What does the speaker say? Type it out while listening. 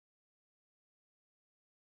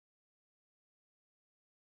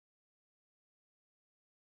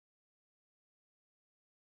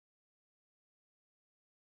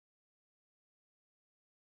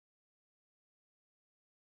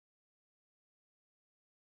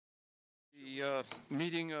The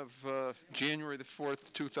meeting of January the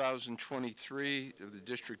 4th, 2023, of the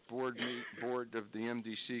District Board of the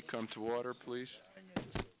MDC come to order, please.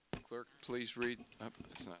 Clerk, please read.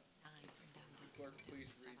 It's not. Clerk, please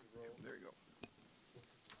read the roll. There you go.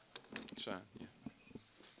 It's on, yeah.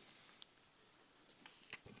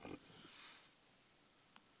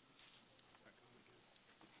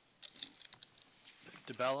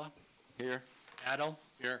 DeBella. Here. Adel.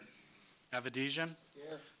 Here. Avedisian.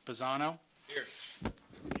 Here. Pisano. Here.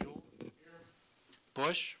 Buell. Here.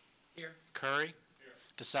 Bush. Here. Curry. Here.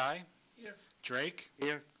 Desai. Here. Drake.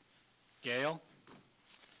 Here. Gale.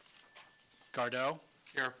 Gardeau.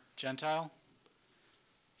 Here. Gentile.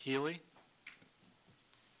 Healy.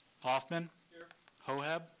 Hoffman. Here.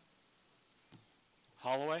 Hoheb.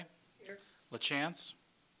 Holloway. Here. LaChance.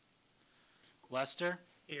 Lester.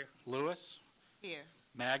 Here. Lewis. Here.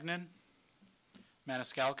 Magnan.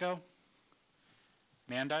 Maniscalco.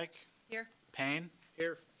 Mandyke. Here. Payne.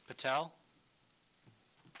 Here. Patel.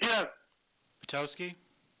 Here. Potowski.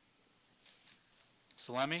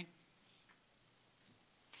 Salemi.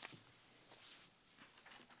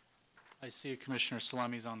 I see Commissioner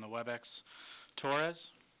Salemi's on the WebEx.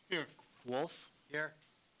 Torres. Here. Wolf. Here.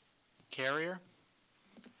 Carrier.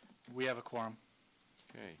 We have a quorum.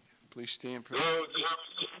 Okay. Please stand for the,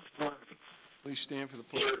 please stand for the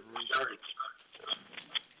pledge of allegiance.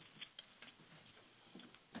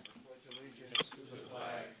 Allegiance to the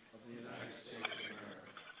flag of the United States of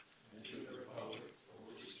America and to the republic for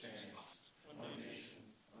which it stands, one nation,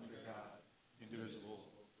 under God, indivisible,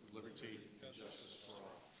 with liberty and justice for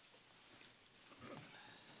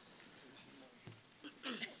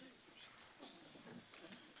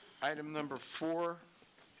all. Item number 4,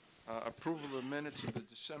 approval of the minutes of the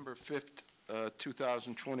December 5th,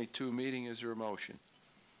 2022 meeting. Is there a motion?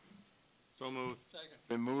 So moved. Second.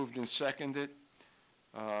 Been moved and seconded.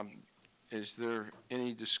 Is there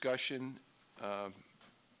any discussion,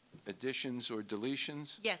 additions or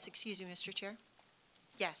deletions? Yes, excuse me, Mr. Chair.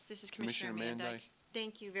 Yes, this is Commissioner Mandyke.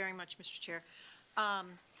 Thank you very much, Mr. Chair.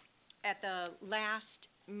 At the last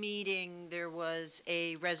meeting, there was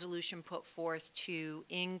a resolution put forth to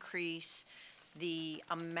increase the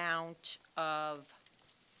amount of,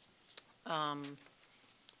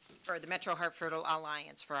 for the Metro Hartford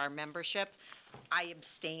Alliance for our membership. I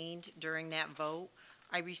abstained during that vote.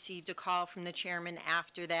 I received a call from the chairman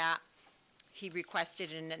after that. He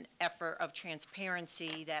requested in an effort of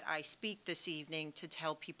transparency that I speak this evening to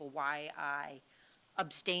tell people why I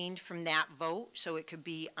abstained from that vote so it could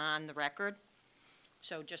be on the record.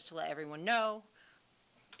 So just to let everyone know,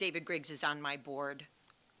 David Griggs is on my board.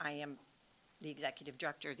 I am the executive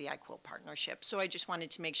director of the iQuilt Partnership. So I just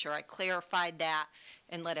wanted to make sure I clarified that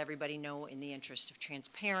and let everybody know in the interest of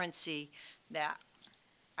transparency that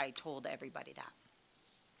I told everybody that.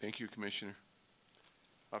 Thank you, Commissioner.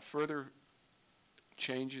 Further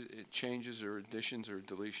changes or additions or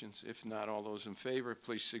deletions? If not, all those in favor,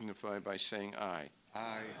 please signify by saying aye.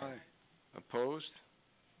 Aye. Opposed?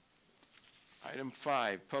 Item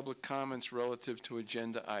 5, public comments relative to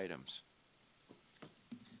agenda items.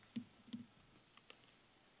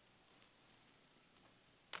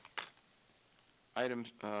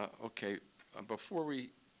 Items, okay, before we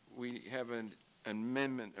have an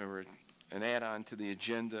amendment or an add-on to the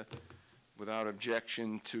agenda, without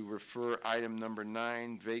objection, to refer item number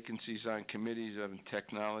 9, vacancies on committees of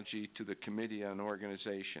technology, to the Committee on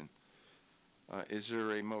Organization. Is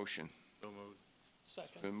there a motion? So moved.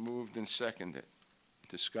 Second. Been moved and seconded.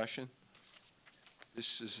 Discussion?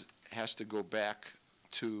 This has to go back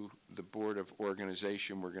to the Board of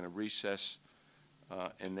Organization. We're going to recess,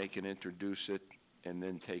 and they can introduce it and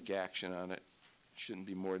then take action on it. Shouldn't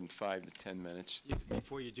be more than 5 to 10 minutes.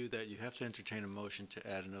 Before you do that, you have to entertain a motion to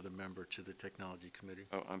add another member to the Technology Committee.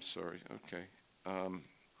 Oh, I'm sorry. Okay.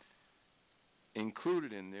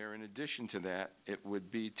 Included in there, in addition to that, it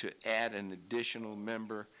would be to add an additional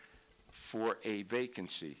member for a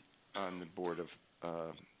vacancy on the Board of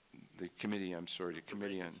the committee. I'm sorry, the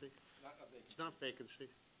Committee on. It's not vacancy.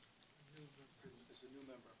 It's a new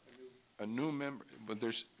member. A new member, but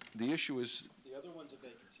there's, the issue is. The other one's a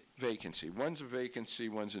vacancy. Vacancy. One's a vacancy,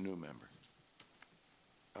 one's a new member.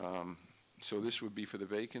 So this would be for the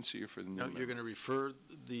vacancy or for the new member? You're going to refer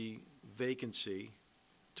the vacancy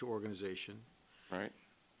to organization. Right.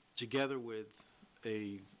 Together with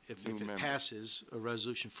if it passes, a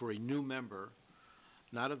resolution for a new member,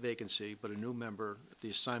 not a vacancy, but a new member, the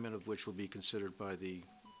assignment of which will be considered by the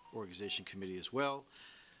Organization Committee as well.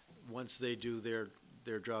 Once they do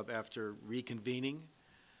their job after reconvening,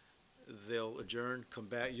 they'll adjourn, come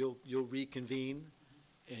back, you'll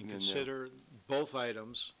and consider both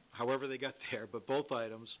items, however they got there, but both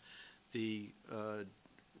items, the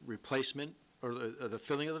replacement or the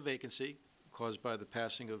filling of the vacancy caused by the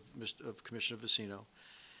passing of Commissioner Vicino,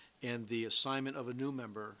 and the assignment of a new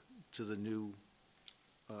member to the new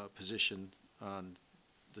position on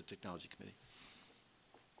the Technology Committee.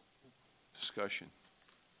 Discussion.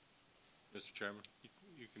 Mr. Chairman,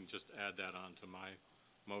 you can just add that on to my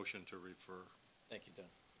motion to refer. Thank you, Don.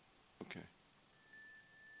 Okay.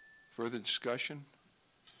 Further discussion?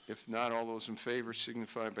 If not, all those in favor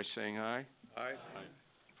signify by saying aye. Aye.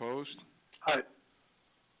 Opposed? Aye.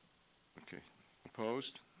 Okay.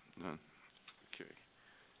 Opposed? None. Okay.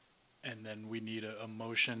 And then we need a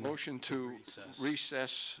motion. Motion to recess.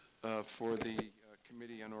 recess for the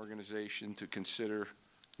Committee on Organization to consider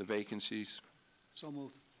the vacancies. So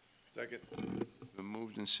moved. Second. Been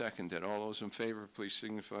moved and seconded. All those in favor, please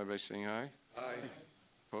signify by saying aye. Aye.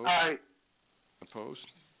 Opposed? Aye. Opposed?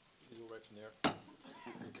 You go right from there.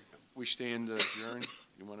 We stand adjourned.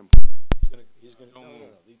 You want to? No,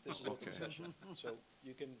 this is open Okay. session, so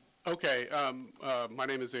you can. Okay, my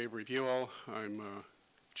name is Avery Buell. I'm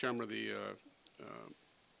chairman of the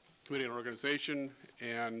Committee on Organization,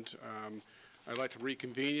 and I'd like to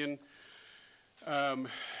reconvene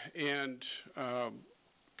and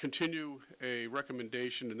continue a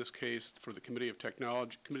recommendation, in this case, for the Committee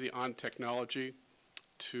on Technology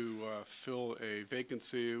to fill a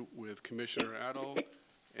vacancy with Commissioner Adel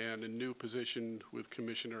and a new position with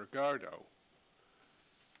Commissioner Gardo.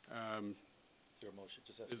 Is there a motion?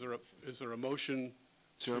 Just ask Is for there a a, motion. is there a motion?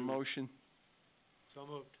 Is there a to- motion? So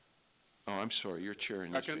moved. Oh, I'm sorry, you're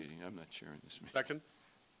chairing this Second. meeting. I'm not chairing this meeting. Second?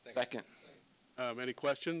 Second. Any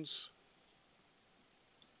questions?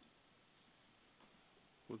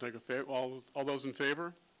 We'll take all those in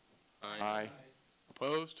favor? Aye.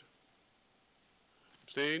 Opposed?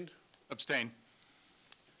 Abstained? Abstain.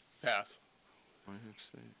 Pass. I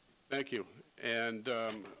abstain. Thank you. And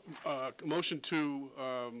motion to, Do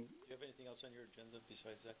you have anything else on your agenda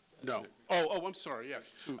besides that? no. I'm sorry,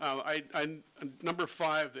 yes. Number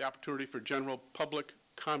 5, the opportunity for general public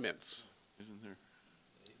comments. Isn't there?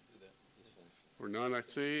 You can do that. It's fine. Or none, I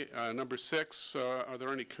see. Number 6, are there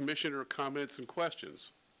any commissioner comments and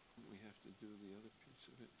questions? We have to do the other piece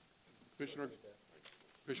of it.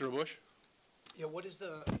 Commissioner Bush? Yeah, what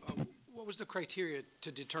was the criteria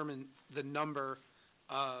to determine the number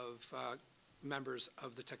of members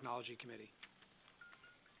of the Technology Committee?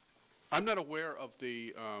 I'm not aware of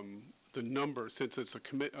the number, since it's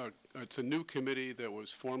a new committee that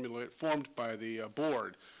was formed by the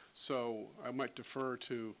board. So I might defer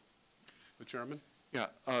to the chairman. Yeah,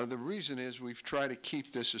 the reason is we've tried to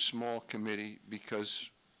keep this a small committee because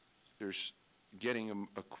there's getting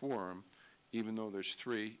a quorum, even though there's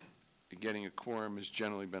 3, getting a quorum has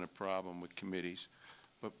generally been a problem with committees.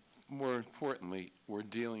 But more importantly, we're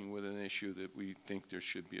dealing with an issue that we think there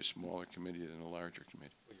should be a smaller committee than a larger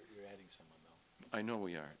committee. Well, you're adding someone, though. I know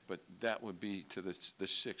we are, but that would be to the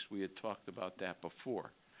 6. We had talked about that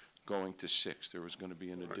before, going to 6. There was going to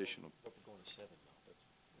be an additional. But we're going to 7, though. That's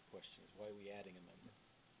the question, is why are we adding a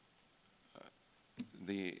member?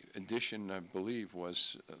 The addition, I believe,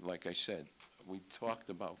 was, like I said, we talked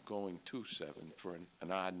about going to 7 for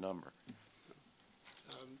an odd number.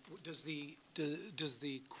 Does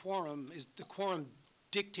the quorum, is the quorum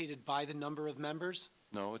dictated by the number of members?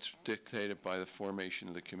 No, it's dictated by the formation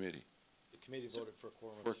of the committee. The committee voted for a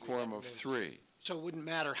quorum of For a 3. quorum That of remains- 3, So it wouldn't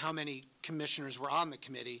matter how many commissioners were on the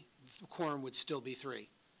committee, the quorum would still be 3.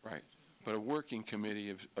 right. But a working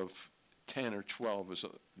committee of 10 or 12 is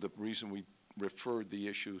the reason we referred the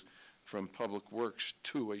issue from Public Works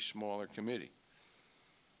to a smaller committee.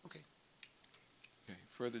 Okay. Okay,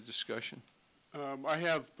 further discussion? I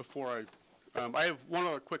have one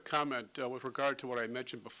other quick comment with regard to what I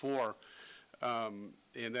mentioned before, and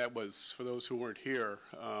that was, for those who weren't here,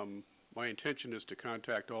 my intention is to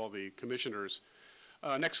contact all the commissioners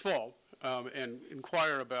next fall and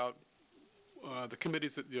inquire about the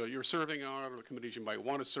committees that you're serving on, or the committees you might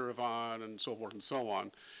want to serve on, and so forth and so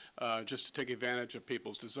on, just to take advantage of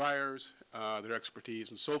people's desires, their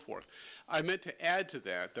expertise, and so forth. I meant to add to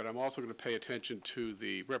that I'm also going to pay attention to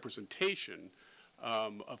the representation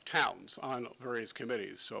of towns on various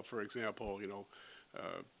committees. So, for example,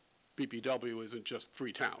 BPW isn't just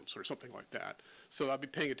 3 towns or something like that. So I'll be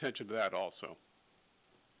paying attention to that also. Are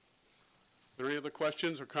there any other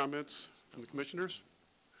questions or comments from the commissioners?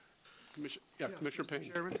 Commissioner Payne.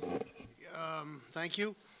 Mr. Chairman, thank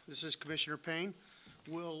you. This is Commissioner Payne.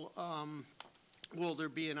 Will there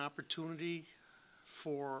be an opportunity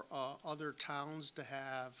for other towns to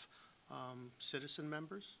have citizen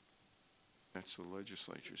members? That's the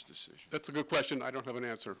legislature's decision. That's a good question. I don't have an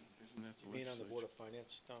answer. Isn't that the You mean on the legislature? Board of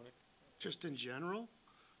Finance, Dominic? Just in general?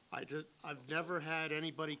 I've never had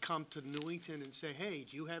anybody come to Newington and say, hey,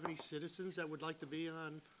 do you have any citizens that would like to be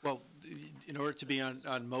on? Well, in order to be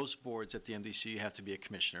on most boards at the MDC, you have to be a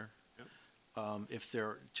commissioner. If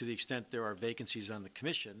to the extent there are vacancies on the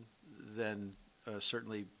commission, then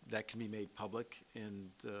certainly that can be made public, and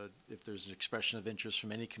if there's an expression of interest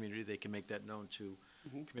from any community, they can make that known to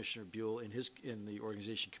Commissioner Buell in the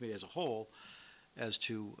organization committee as a whole as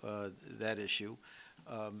to that issue.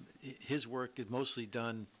 His work is mostly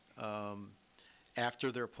done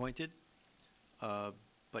after they're appointed,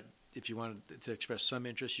 but if you want to express some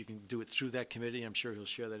interest, you can do it through that committee. I'm sure he'll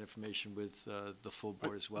share that information with the full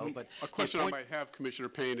board as well. But a question I might have, Commissioner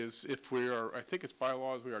Payne, is if we are, I think it's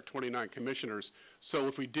bylaws, we are 29 commissioners. So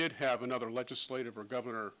if we did have another legislative or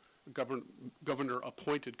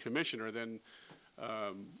governor-appointed commissioner, then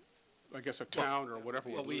I guess a town or whatever.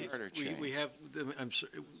 Well, we have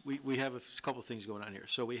we have a couple of things going on here.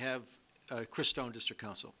 So we have Chris Stone District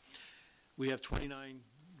Council. We have 29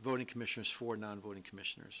 voting commissioners, 4 non-voting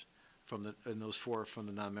commissioners. And those 4 are from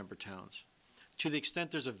the non-member towns. To the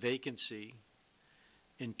extent there's a vacancy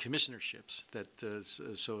in commissionerships,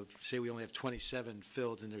 so say we only have 27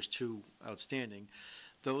 filled and there's 2 outstanding,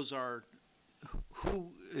 those are,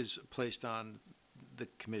 who is placed on the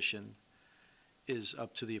commission is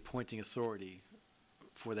up to the appointing authority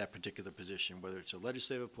for that particular position, whether it's a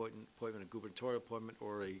legislative appointment, a gubernatorial appointment,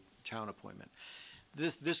 or a town appointment.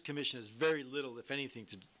 This commission has very little, if anything,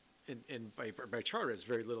 and by charter, it's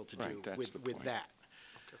very little to do with that.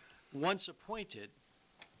 Okay. Once appointed,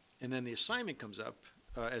 and then the assignment comes up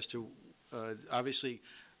as to, obviously,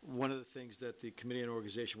 one of the things that the committee and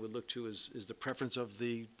organization would look to is the preference of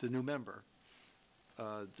the new member.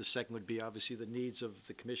 The second would be obviously the needs of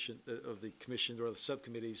the commission or the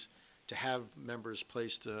subcommittees to have members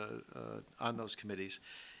placed on those committees,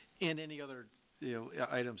 and any other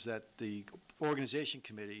items that the organization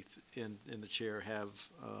committee and the chair have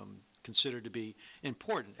considered to be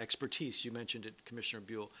important. Expertise, you mentioned it, Commissioner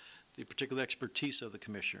Buell, the particular expertise of the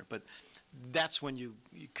commissioner. But that's when you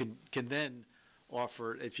can then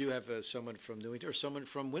offer, if you have someone from Newington or someone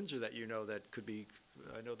from Windsor that you know that could be,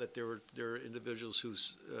 I know that there are individuals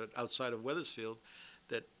who's outside of Weathersfield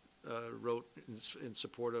that wrote in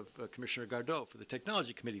support of Commissioner Gardeau for the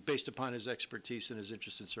Technology Committee based upon his expertise and his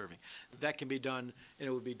interest in serving. That can be done, and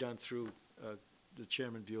it would be done through the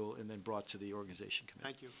Chairman Buell and then brought to the Organization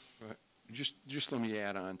Committee. Thank you. Just let me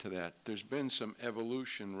add on to that. There's been some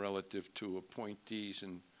evolution relative to appointees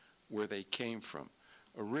and where they came from.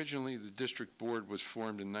 Originally, the district board was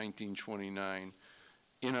formed in 1929.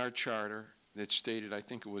 In our charter, it stated, I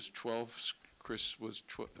think it was 12, Chris was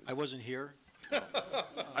 12. I wasn't here.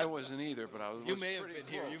 I wasn't either, but I was You may have been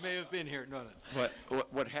here. You may have been here. No. But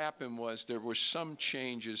what happened was there were some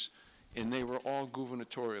changes, and they were all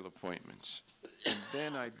gubernatorial appointments. And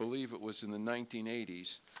then I believe it was in the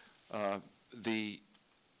 1980s, the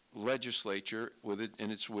legislature,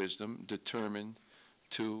 in its wisdom, determined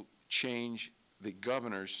to change the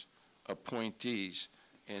governor's appointees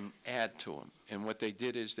and add to them. And what they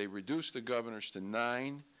did is they reduced the governors to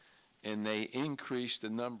 9, and they increased the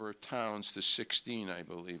number of towns to 16, I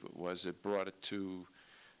believe it was. It brought it to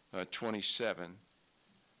 26.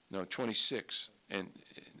 And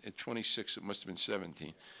at 26, it must have been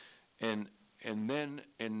 17. And then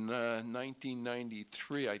in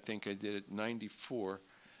 1993, I think I did it, 94,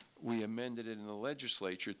 we amended it in the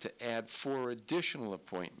legislature to add 4 additional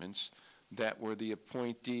appointments that were the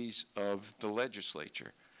appointees of the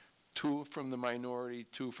legislature. 2 from the minority,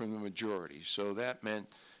 2 from the majority. So that meant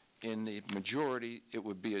in the majority, it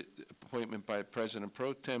would be an appointment by a President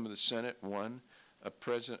Pro Tem of the Senate, 1,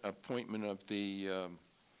 appointment of the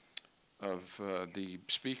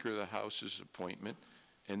Speaker of the House's appointment,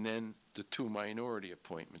 and then the 2 minority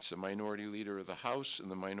appointments, the minority leader of the House and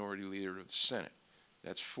the minority leader of the Senate.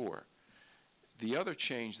 That's 4. The other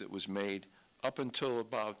change that was made up until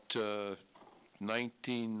about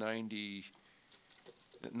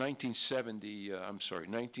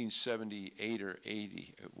 1978 or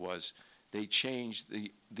 80 it was, they changed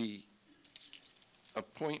the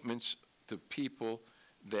appointments to people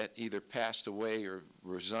that either passed away or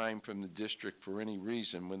resigned from the district for any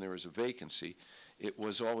reason when there was a vacancy. It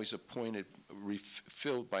was always appointed,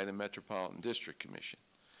 filled by the Metropolitan District Commission.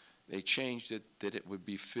 They changed it that it would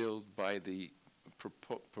be filled by the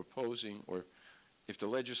proposing, or if the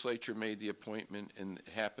legislature made the appointment and it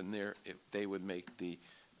happened there, they would make the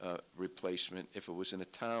replacement. If it was in a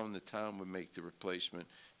town, the town would make the replacement.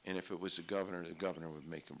 And if it was the governor would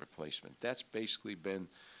make a replacement. That's basically been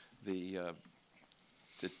the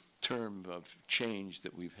term of change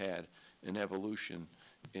that we've had, an evolution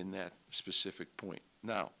in that specific point.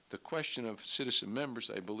 Now, the question of citizen members,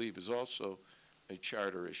 I believe, is also a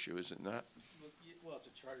charter issue, is it not? Well, it's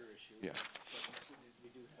a charter issue. Yeah. But we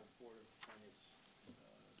do have Board of Finance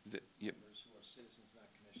Yep. members who are citizens, not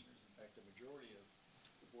commissioners. In fact, the majority of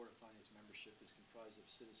the Board of Finance membership is comprised of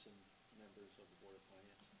citizen members of the Board of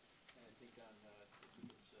Finance. And I think on,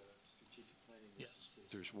 it's strategic planning. Yes.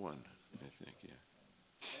 There's one, I think, yeah.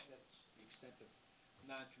 That's the extent of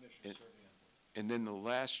non-commissioners serving on board. And then the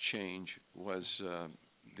last change was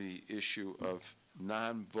the issue of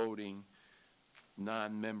non-voting,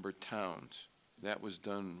 non-member towns. That was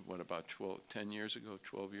done, what, about 10 years ago,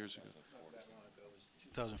 12 years ago? Not that long ago, it was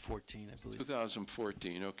 2014, I believe.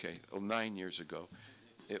 2014, okay, 9 years ago.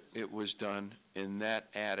 It was done, and that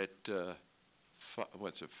added,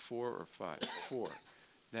 what's it, 4 or 5? 4.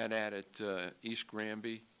 That added East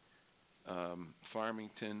Granby,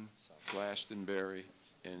 Farmington, Glastonbury,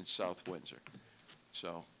 and South Windsor.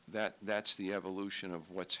 So that's the evolution of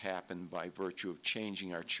what's happened by virtue of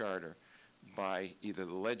changing our charter by either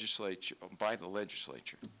the legislature, by the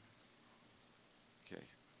legislature. Okay.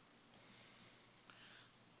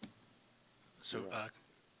 So,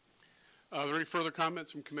 Are there any further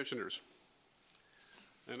comments from commissioners?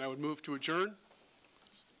 And I would move to adjourn.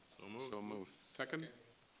 So moved. So moved. Second?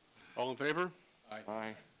 All in favor?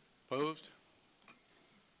 Aye. Opposed?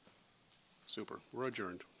 Super. We're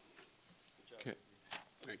adjourned. Okay.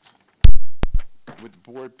 Thanks. Would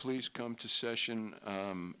the board please come to session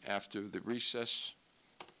after the recess?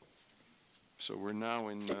 So we're now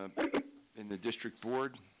in the district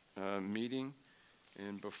board meeting,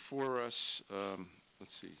 and before us,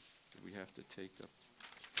 let's see, do we have to take up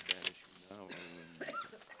that issue now?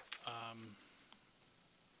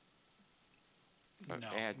 no,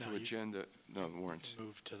 Add to no, you agenda, no, warrants.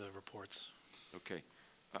 move to the reports. Okay.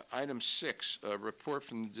 Item 6, report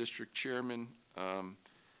from the district chairman.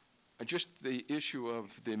 Just the issue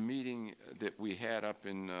of the meeting that we had up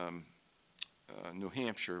in New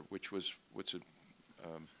Hampshire, which was,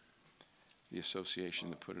 the association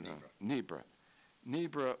that put it on? NEBRA.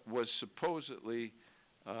 NEBRA was supposedly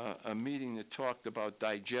a meeting that talked about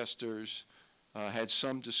digesters, had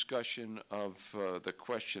some discussion of the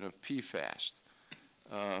question of PFAS.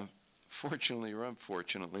 Fortunately or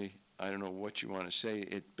unfortunately, I don't know what you want to say,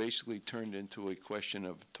 it basically turned into a question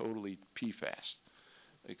of totally PFAS,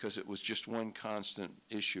 because it was just one constant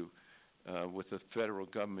issue with the federal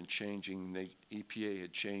government changing. The EPA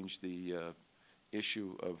had changed the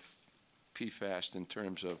issue of PFAS in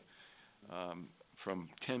terms of from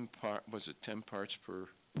 10 parts per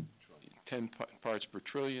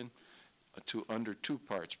trillion to under 2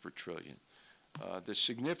 parts per trillion. The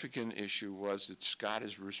significant issue was that Scott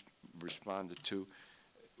has responded to.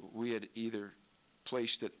 We had either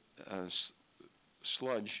placed it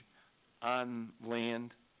sludge on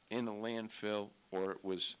land in a landfill, or it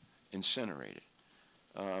was incinerated.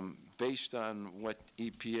 Based on what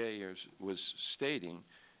EPA was stating,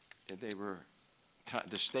 they were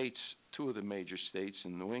the states, 2 of the major states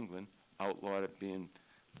in New England, outlawed it being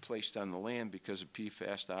placed on the land because of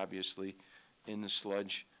PFAS, obviously, in the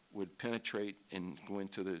sludge would penetrate and go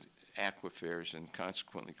into the aquifers and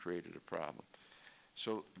consequently created a problem.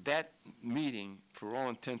 So that meeting, for all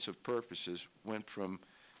intents and purposes, went from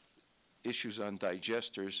issues on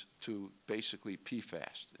digesters to basically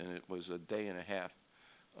PFAS, and it was a day and a half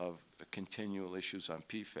of continual issues on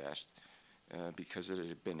PFAS because it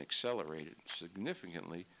had been accelerated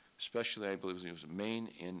significantly, especially, I believe it was Maine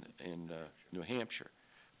and New Hampshire,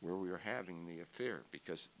 where we were having the affair,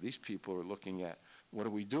 because these people are looking at, what do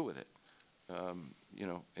we do with it? You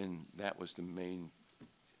know, and that was the main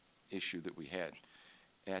issue that we had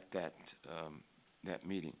at that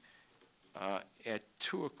meeting. At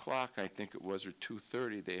 2 o'clock, I think it was, or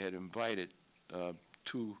 2:30, they had invited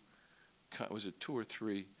 2 or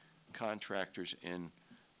 3 contractors in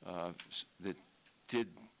that did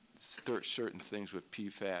certain things with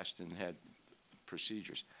PFAS and had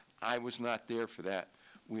procedures. I was not there for that.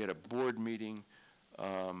 We had a board meeting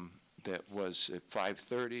that was at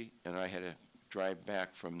 5:30, and I had to drive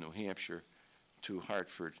back from New Hampshire to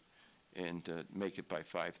Hartford and make it by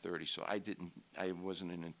 5:30. So I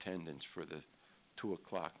wasn't in attendance for the 2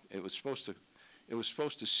 o'clock. It was supposed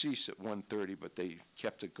to cease at 1:30, but they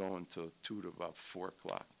kept it going till 2 to about 4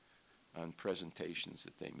 o'clock on presentations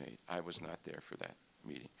that they made. I was not there for that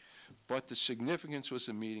meeting. But the significance was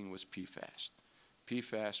the meeting was PFAS.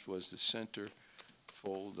 PFAS was the center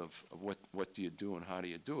fold of what do you do and how do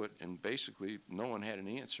you do it, and basically no one had an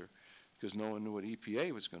answer because no one knew what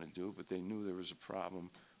EPA was going to do, but they knew there was a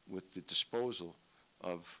problem with the disposal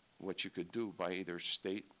of what you could do by either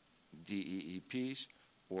state DEEPs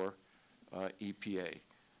or EPA.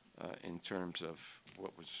 in terms of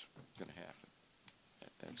what was going to happen.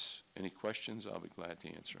 Any questions? I'll be glad to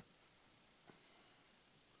answer.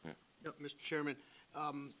 No, Mr. Chairman,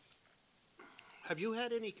 have you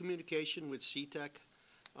had any communication with CTEC?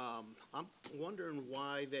 I'm wondering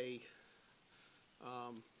why they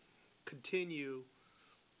continue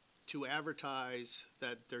to advertise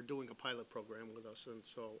that they're doing a pilot program with us, and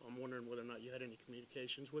so I'm wondering whether or not you had any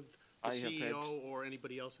communications with the CEO or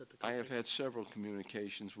anybody else at the company? I have had several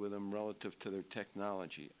communications with them relative to their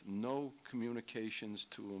technology. No communications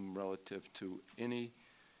to them relative to any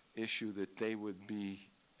issue that they would be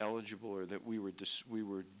eligible or that we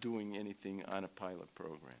were doing anything on a pilot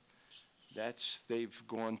program. They've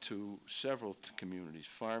gone to several communities.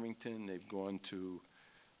 Farmington, they've gone to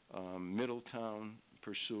Middletown,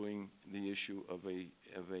 pursuing the issue of a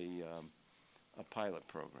pilot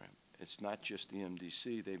program. It's not just the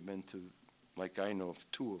MDC. They've been to, like I know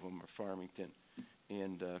of, two of them are Farmington,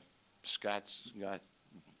 and Scott's got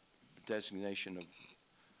designation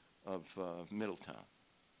of Middletown.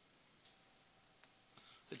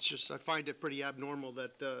 It's just, I find it pretty abnormal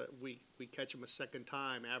that we catch them a second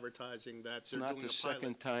time advertising that they're doing a pilot. It's not the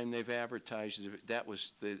second time they've advertised it. That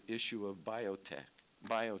was the issue of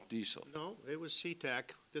biodiesel. No, it was CTEC.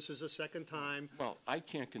 This is the second time. Well, I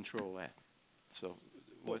can't control that. So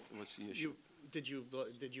what's the issue? Did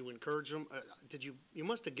you encourage them? You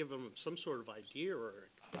must have given them some sort of idea, or,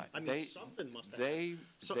 something must have.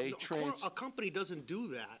 A company doesn't do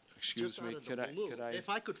that. Excuse me, could I? If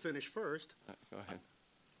I could finish first. Go ahead.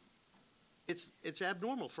 It's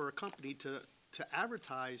abnormal for a company to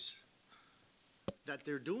advertise that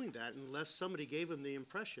they're doing that unless somebody gave them the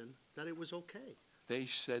impression that it was okay. They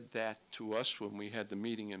said that to us when we had the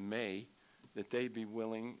meeting in May, that they'd be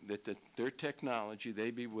willing, that their technology,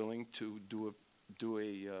 they'd be willing to do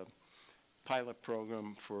a pilot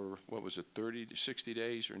program for, what was it, 30 to 60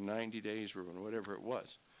 days or 90 days or whatever it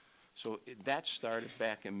was. So that started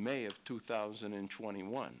back in May of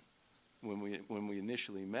 2021 when we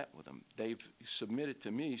initially met with them. They've submitted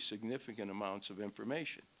to me significant amounts of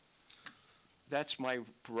information. That's my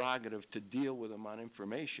prerogative to deal with them on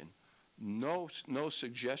information. No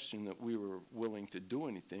suggestion that we were willing to do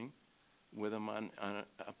anything with them on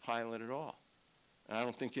a pilot at all. And I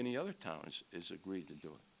don't think any other town has agreed to do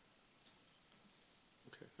it.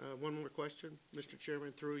 Okay. One more question, Mr.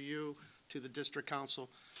 Chairman, through you to the District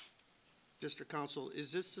Council. District Council,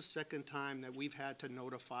 is this the second time that we've had to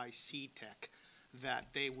notify CTEC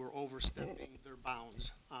that they were overstepping their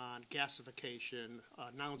bounds on gasification,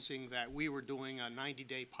 announcing that we were doing a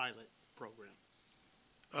 90-day pilot program?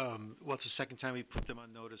 Well, it's the second time we put them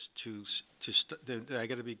on notice I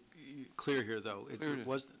got to be clear here, though. It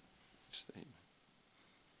was statement.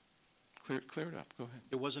 Clear it up. Go ahead.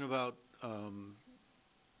 It wasn't about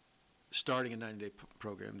starting a 90-day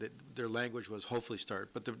program. Their language was hopefully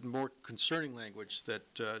start, but the more concerning language that,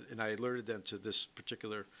 and I alerted them to this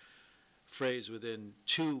particular phrase within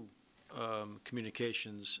two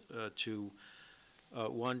communications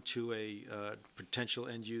one to a potential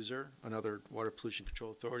end user, another Water Pollution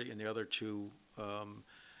Control Authority, and the other to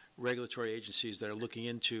regulatory agencies that are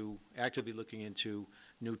actively looking into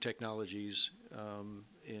new technologies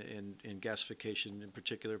in gasification in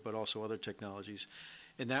particular, but also other technologies.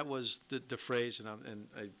 And that was the phrase, and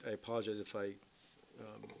I apologize if I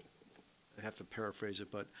have to paraphrase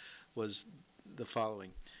it, but was the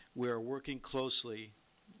following. We are working closely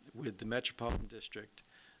with the Metropolitan District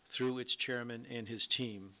through its chairman and his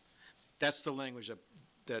team. That's the language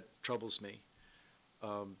that troubles me,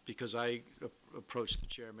 because I approached the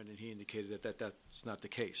chairman and he indicated that that's not the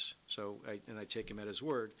case. So, I take him at his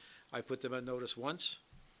word. I put them on notice once.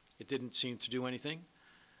 It didn't seem to do anything.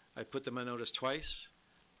 I put them on notice twice.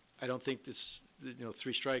 I don't think this,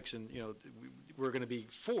 3 strikes and, we're going to be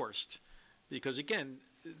forced, because again,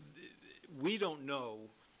 we don't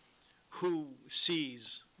know who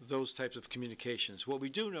sees those types of communications. What we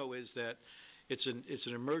do know is that it's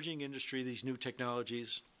an emerging industry, these new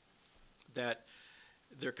technologies, that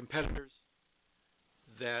they're competitors,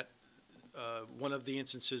 that one of the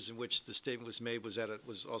instances in which the statement was made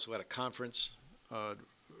was also at a conference,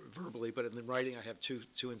 verbally, but in the writing I have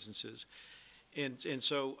two instances. And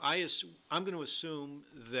so I'm going to assume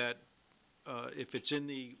that if it's in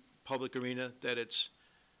the public arena, that it's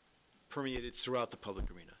permeated throughout the public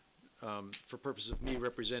arena for purposes of me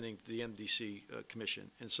representing the MDC Commission.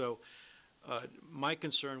 And so my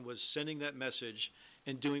concern was sending that message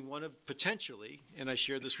and doing one of potentially, and I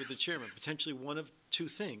shared this with the chairman, potentially one of 2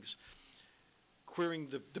 things: querying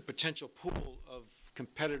the potential pool of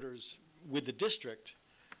competitors with the district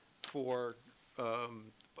for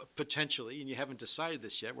potentially, and you haven't decided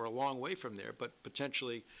this yet, we're a long way from there, but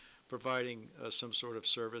potentially providing some sort of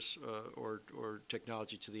service or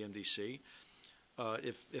technology to the MDC.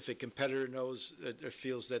 If a competitor knows or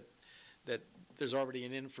feels that there's already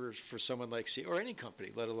an in for someone like C, or any company,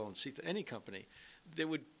 let alone C, any company, they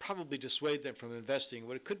would probably dissuade them from investing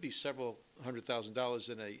what it could be several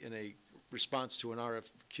 $100,000 in a response to an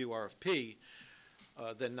RFP,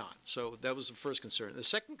 than not. So that was the first concern. The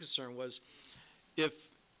second concern was if,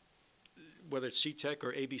 whether it's C-Tech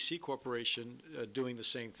or ABC Corporation doing the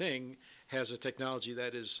same thing, has a technology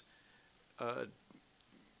that is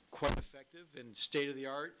quite effective and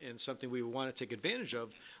state-of-the-art and something we want to take advantage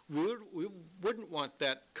of, we wouldn't want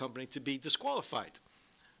that company to be disqualified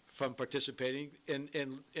from participating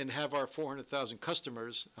and have our 400,000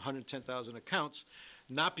 customers, 110,000 accounts,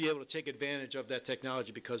 not be able to take advantage of that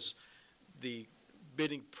technology because the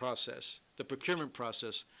bidding process, the procurement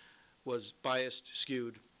process was biased,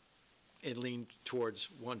 skewed, and leaned towards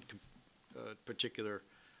one particular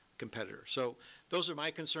competitor. So those are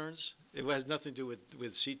my concerns. It has nothing to do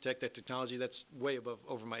with C-Tech, that technology, that's way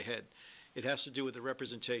over my head. It has to do with the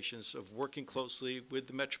representations of working closely with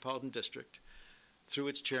the Metropolitan District through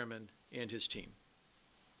its chairman and his team.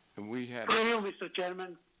 And we had, Through you, Mr.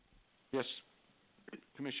 Chairman. yes,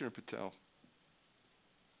 Commissioner Patel.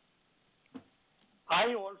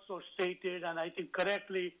 I also stated, and I think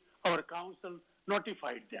correctly, our council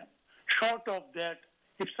notified them. Short of that,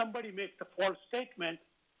 if somebody makes a false statement,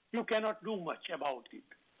 you cannot do much about it.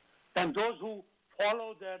 And those who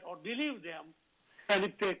follow that or believe them, and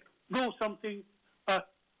if they do something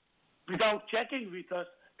without checking with us,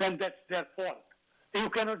 then that's their fault. You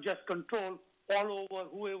cannot just control all over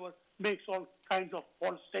whoever makes all kinds of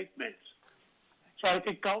false statements. So I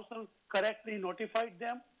think council correctly notified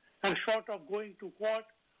them, and short of going to court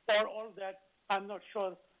or all that, I'm not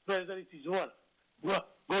sure whether it is worth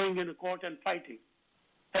going in a court and fighting.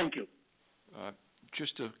 Thank you.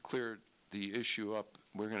 Just to clear the issue up,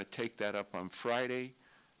 we're going to take that up on Friday.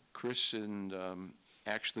 Chris and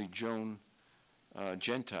actually Joan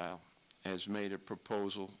Gentile has made a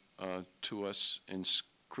proposal to us, and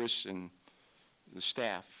Chris and the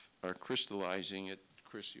staff are crystallizing it.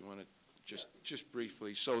 Chris, you want to just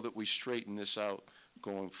briefly, so that we straighten this out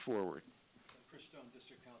going forward. Chris Stone,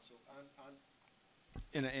 District Council,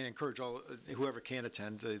 and encourage all, whoever can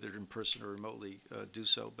attend, either in person or remotely, do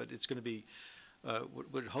so. But it's going to be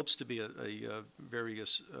what hopes to be a very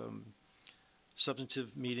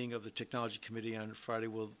substantive meeting of the Technology Committee on Friday.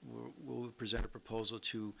 We'll present a proposal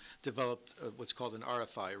to develop what's called an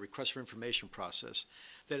RFI, a request for information process,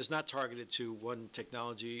 that is not targeted to one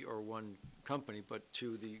technology or one company, but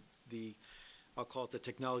to the I'll call it the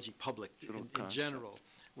technology public in general,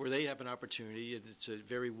 where they have an opportunity. It's a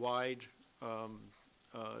very wide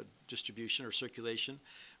distribution or circulation,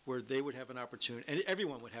 where they would have an opportunity, and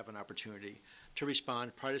everyone would have an opportunity to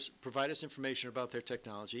respond, provide us information about their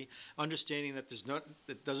technology, understanding that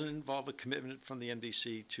that doesn't involve a commitment from the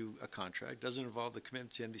MDC to a contract, doesn't involve the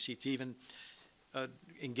commitment to the MDC to even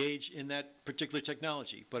engage in that particular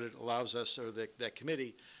technology, but it allows us, or that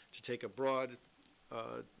committee, to take a broad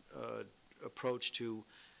approach to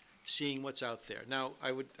seeing what's out there. Now,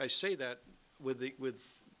 I say that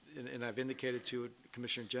and I've indicated to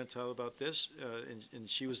Commissioner Gentile about this, and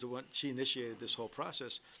she was the one, she initiated this whole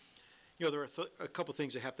process. You know, there are a couple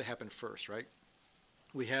things that have to happen first, right?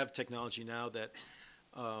 We have technology now that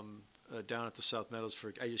down at the South Meadows,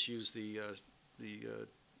 I just use the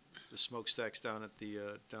smokestacks down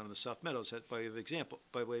in the South Meadows by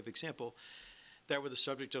way of example, that were the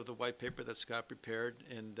subject of the white paper that Scott prepared,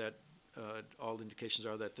 and that all indications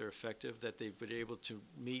are that they're effective, that they've been able to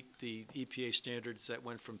meet the EPA standards that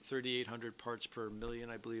went from 3,800 parts per million,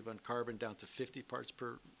 I believe, on carbon down to 50 parts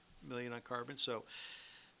per million on carbon. So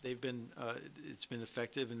they've been, it's been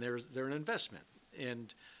effective, and they're an investment.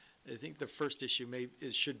 And I think the first issue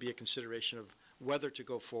should be a consideration of whether to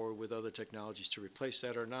go forward with other technologies to replace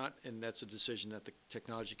that or not, and that's a decision that the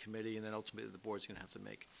Technology Committee and then ultimately the board's going to have to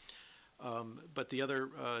make. But the other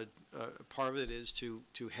part of it is to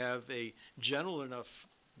have a general enough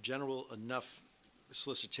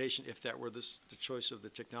solicitation, if that were the choice of the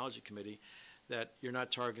Technology Committee, that you're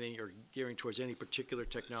not targeting or gearing towards any particular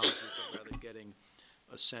technology, but rather getting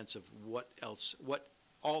a sense of what's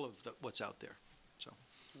out there. So,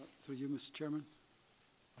 through you, Mr. Chairman.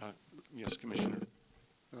 Yes, Commissioner.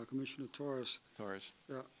 Commissioner Torres. Torres.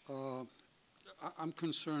 Yeah, I'm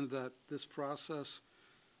concerned that this process,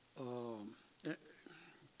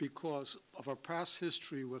 because of our past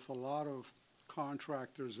history with a lot of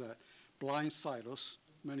contractors that blindside us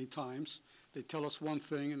many times, they tell us one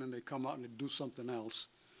thing and then they come out and they do something else,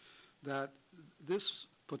 that this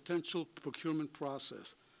potential procurement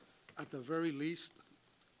process, at the very least,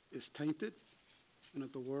 is tainted, and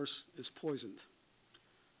at the worst is poisoned.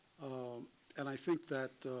 And I think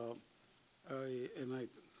that, I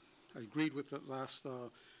agreed with the last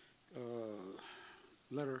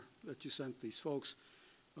letter that you sent these folks,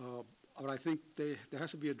 but I think there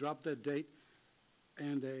has to be a drop-dead date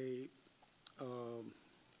and a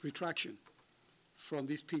retraction from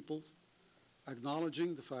these people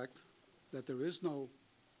acknowledging the fact that there is no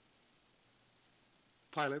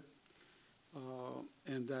pilot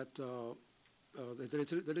and that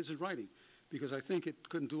that is in writing, because I think it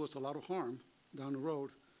couldn't do us a lot of harm down the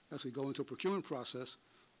road as we go into a procurement process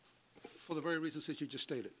for the very reasons that you just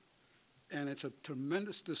stated. And it's a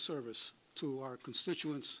tremendous disservice to our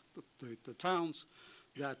constituents, the towns,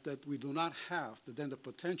 that we do not have then the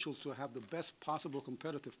potential to have the best possible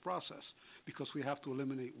competitive process, because we have to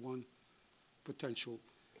eliminate one potential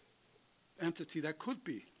entity that could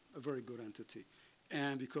be a very good entity.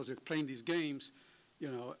 And because they're playing these games,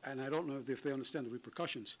 and I don't know if they understand the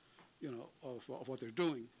repercussions, of what they're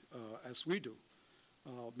doing, as we do.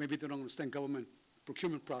 Maybe they don't understand government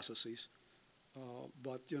procurement processes,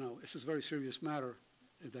 but, this is a very serious matter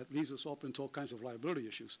that leaves us open to all kinds of liability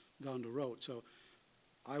issues down the road. So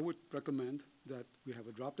I would recommend that we have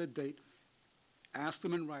a drop-dead date, ask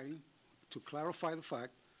them in writing to clarify the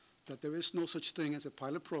fact that there is no such thing as a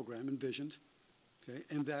pilot program envisioned, okay,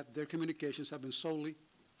 and that their communications have been solely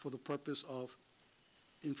for the purpose of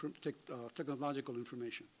technological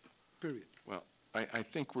information, period. Well, I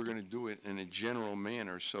think we're going to do it in a general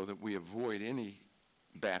manner so that we avoid any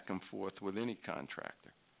back and forth with any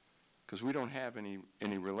contractor, because we don't have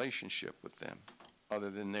any relationship with them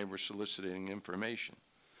other than they were soliciting information.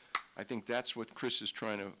 I think that's what Chris is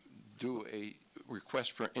trying to do, a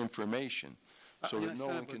request for information, so that no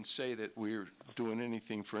one can say that we're doing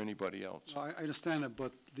anything for anybody else. I understand that,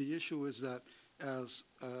 but the issue is that, as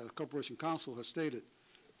Corporation Counsel has stated,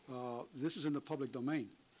 this is in the public domain.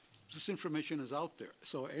 This information is out there,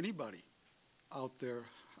 so anybody out there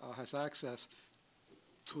has access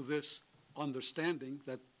to this understanding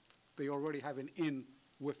that they already have an in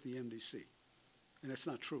with the MDC, and it's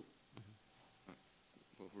not true.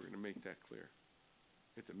 Well, we're going to make that clear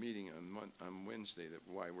at the meeting on Wednesday, that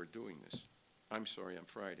why we're doing this. I'm sorry, on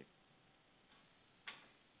Friday.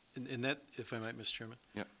 And that, if I might, Mr. Chairman?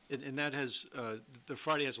 Yeah. And that has, the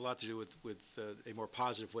Friday has a lot to do with a more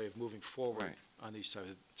positive way of moving forward Right. on these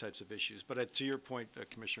types of issues. But to your point,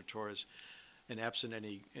 Commissioner Torres, and absent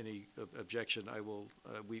any objection, I will,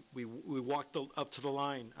 we walked up to the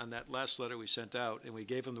line on that last letter we sent out, and we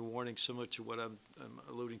gave them the warning similar to what I'm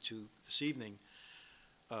alluding to this evening.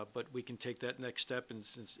 But we can take that next step, and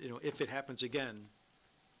since, if it happens again,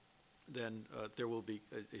 then there will be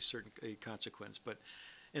a consequence. But,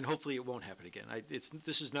 and hopefully it won't happen again.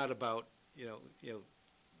 This is not about,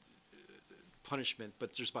 punishment,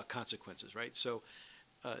 but just about consequences, right? So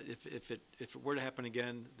if it were to happen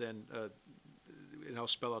again, then, and I'll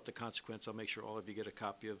spell out the consequence. I'll make sure all of you get a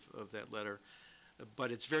copy of that letter.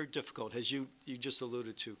 But it's very difficult, as you just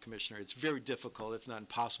alluded to, Commissioner, it's very difficult, if not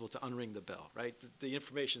impossible, to unring the bell, right? The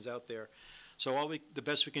information's out there. So the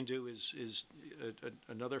best we can do is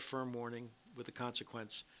another firm warning with a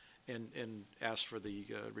consequence, and ask for the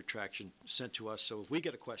retraction sent to us. So if we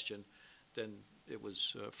get a question, then it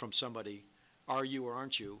was from somebody, are you or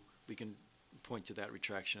aren't you, we can point to that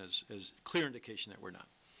retraction as clear indication that we're not.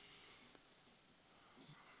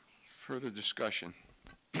 Further discussion.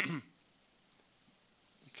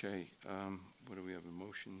 Okay, what do we have, a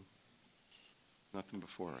motion? Nothing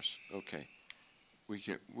before us. Okay. We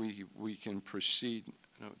can proceed.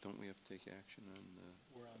 No, don't we have to take action on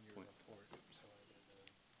We're on your point? report, so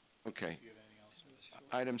Okay. do you have anything else?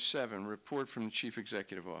 Item 7, report from the Chief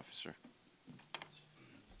Executive Officer.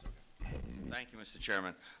 Thank you, Mr.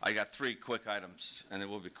 Chairman. I got 3 quick items, and it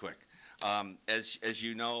will be quick. As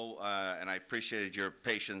you know, and I appreciated your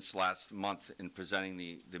patience last month in presenting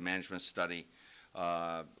the management study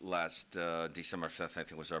last December 5th, I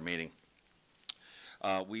think was our meeting.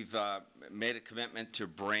 We've made a commitment to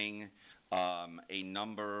bring a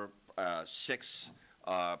number, 6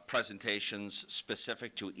 presentations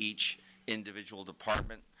specific to each individual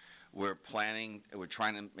department. We're trying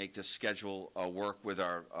to make this schedule work with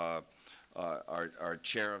our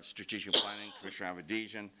Chair of Strategic Planning, Commissioner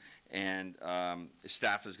Avedisian, and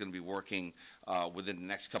staff is going to be working within the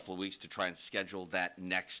next couple of weeks to try and schedule that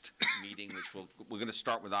next meeting, which we're going to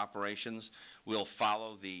start with operations. We'll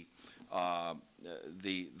follow the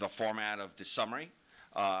format of the summary,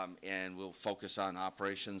 and we'll focus on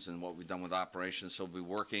operations and what we've done with operations. So we'll be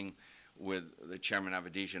working with the Chairman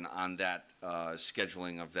Avedisian on that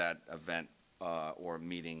scheduling of that event or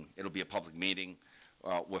meeting. It'll be a public meeting.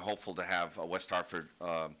 we're hopeful to have West Hartford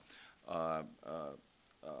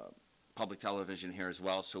public television here as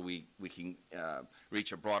well, so we can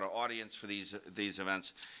reach a broader audience for these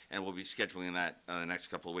events, and we'll be scheduling that in the next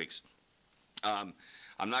couple of weeks. I'm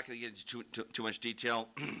not going to get into too much detail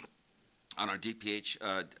on our DPH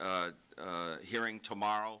hearing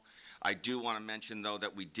tomorrow. I do want to mention, though,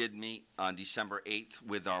 that we did meet on December 8th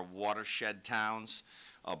with our watershed towns,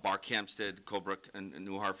 Barkhamsted, Colebrook, and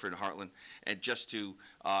New Hartford, Heartland, and just to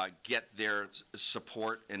get their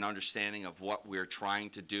support and understanding of what we're trying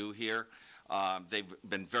to do here. They've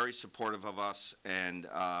been very supportive of us, and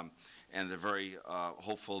they're very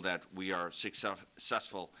hopeful that we are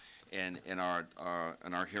successful in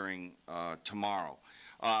our hearing tomorrow.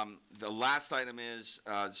 The last item is,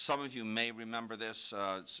 some of you may remember this,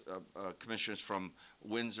 commissioners from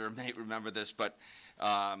Windsor may remember this, but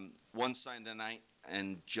one Sunday night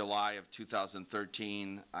in July of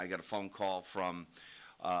 2013, I got a phone call from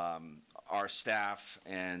our staff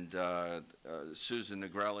and Susan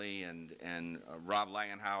Negrelli and Rob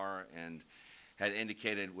Langenhauer, and had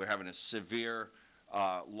indicated we're having a severe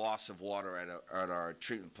loss of water at our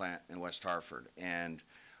treatment plant in West Hartford and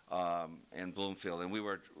Bloomfield, and we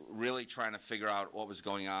were really trying to figure out what was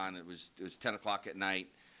going on. It was 10 o'clock at night.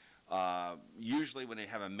 Usually when they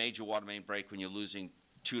have a major water main break, when you're losing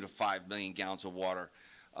 2 to 5 million gallons of water,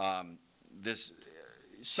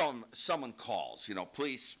 someone calls,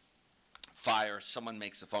 police, fire, someone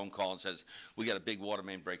makes a phone call and says, we got a big water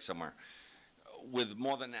main break somewhere. With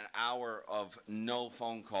more than an hour of no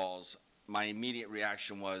phone calls, my immediate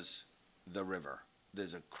reaction was the river.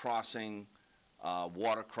 There's a crossing,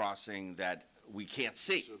 water crossing that we can't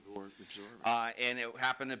see. And it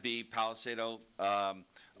happened to be Palisado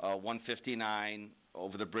 159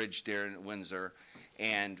 over the bridge there in Windsor.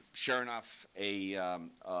 And sure enough, our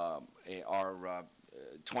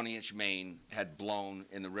 20-inch main had blown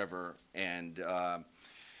in the river. And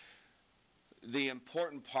the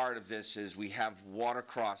important part of this is we have water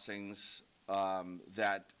crossings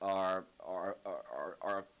that are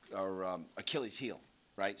Achilles' heel,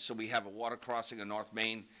 right? So we have a water crossing, a North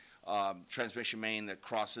Main transmission main that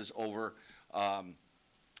crosses over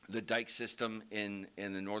the dike system in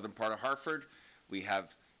the northern part of Hartford. We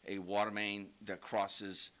have a water main that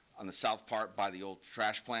crosses on the south part by the old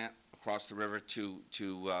trash plant across the river to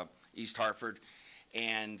East Hartford.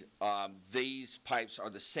 And these pipes are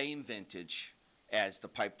the same vintage as the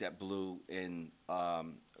pipe that blew in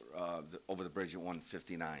over the bridge at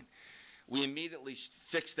 159. We immediately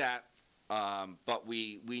fixed that, but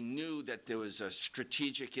we knew that there was a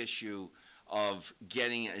strategic issue of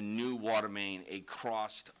getting a new water main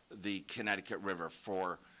across the Connecticut River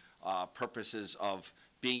for purposes of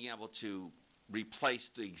being able to replace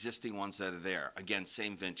the existing ones that are there. Again,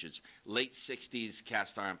 same vintage, late 60s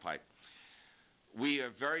cast iron pipe. We are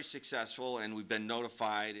very successful, and we've been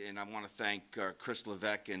notified, and I want to thank Chris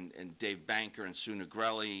Levesque and Dave Banker and Sue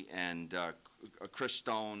Negrelli and Chris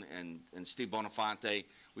Stone and Steve Bonafante.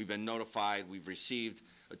 We've been notified. We've received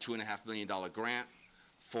a $2.5 million grant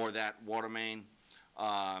for that water main,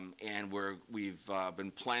 and we've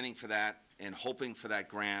been planning for that and hoping for that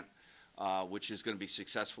grant, which is going to be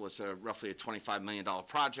successful. It's roughly a $25 million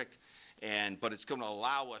project, but it's going to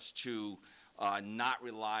allow us to not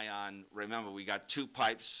rely on, remember, we got two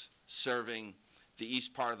pipes serving the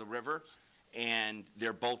east part of the river, and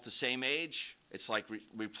they're both the same age. It's like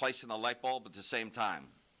replacing the light bulb at the same time.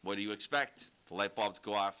 What do you expect? The light bulb to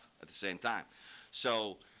go off at the same time.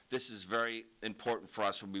 So this is very important for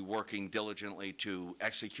us. We'll be working diligently to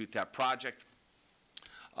execute that project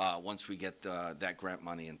once we get that grant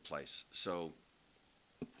money in place. So,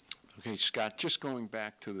 okay, Scott, just going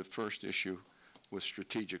back to the first issue with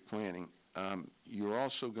strategic planning, you're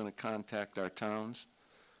also going to contact our towns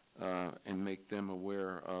and make them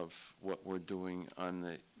aware of what we're doing on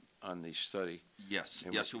the study. Yes,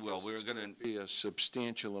 yes, we will. We're going to be a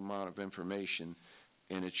substantial amount of information,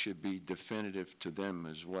 and it should be definitive to them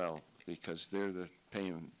as well, because they're the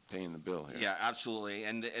paying the bill here. Yeah, absolutely.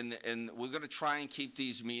 And we're going to try and keep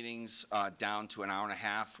these meetings down to an hour and a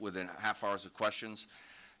half with half hours of questions.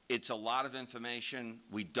 It's a lot of information.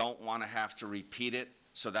 We don't want to have to repeat it.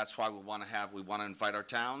 So that's why we want to invite our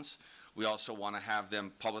towns. We also want to have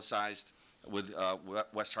them publicized with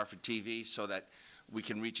West Hartford TV so that we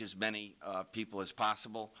can reach as many people as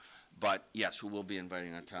possible. But yes, we will be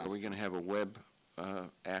inviting our towns. Are we going to have a web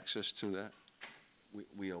access to that?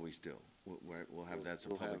 We always do. We'll have that as a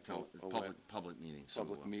public meeting.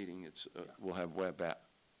 Public meeting. We'll have web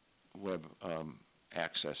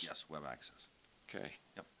access. Yes, web access. Okay.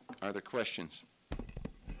 Yep. Are there questions?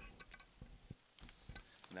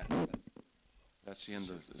 That's the end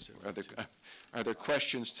of, are there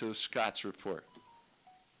questions to Scott's report?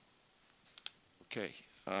 Okay,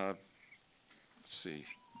 let's see.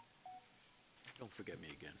 Don't forget me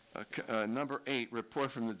again. Number 8,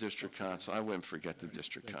 report from the district council. I wouldn't forget the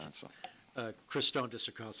district council. Chris Stone,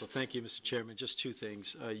 District Council. Thank you, Mr. Chairman. Just two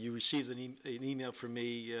things. You received an email from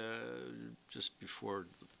me just before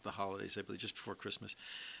the holidays, I believe, just before Christmas,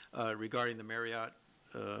 regarding the Marriott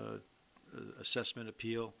assessment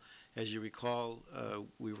appeal. As you recall,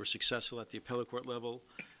 we were successful at the appellate court level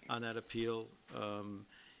on that appeal.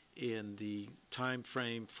 In the time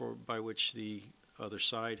frame by which the other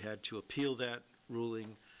side had to appeal that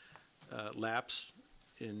ruling lapsed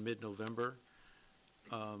in mid-November.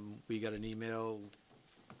 We got an email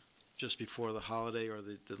just before the holiday, or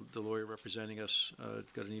the lawyer representing us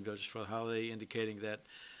got an email just before the holiday indicating that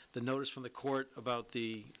the notice from the court about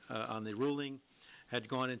on the ruling had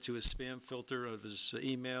gone into his spam filter of his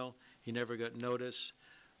email. He never got notice.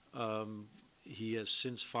 He has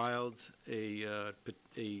since filed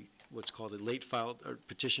what's called a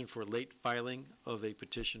petition for late filing of a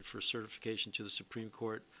petition for certification to the Supreme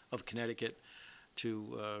Court of Connecticut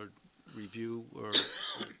to review or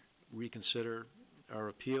reconsider our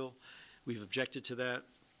appeal. We've objected to that.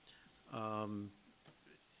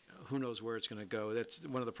 Who knows where it's going to go? That's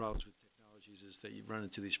one of the problems with technologies, is that you run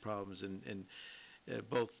into these problems, and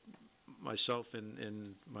both myself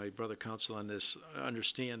and my brother counsel on this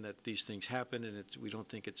understand that these things happen, and we don't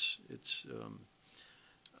think it's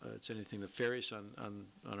anything nefarious on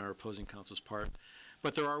our opposing counsel's part.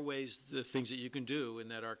 But there are ways, the things that you can do, and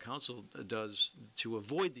that our counsel does to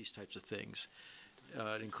avoid these types of things,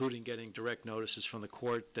 including getting direct notices from the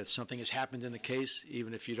court that something has happened in the case,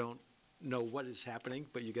 even if you don't know what is happening,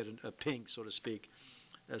 but you get a ping, so to speak,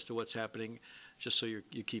 as to what's happening, just so you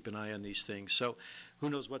keep an eye on these things. So who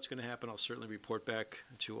knows what's going to happen. I'll certainly report back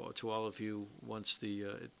to all of you once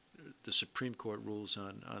the Supreme Court rules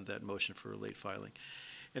on that motion for a late filing.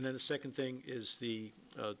 And then the second thing is the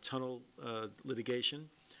tunnel litigation.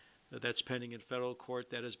 That's pending in federal court.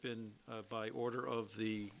 That has been, by order of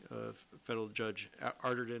the federal judge,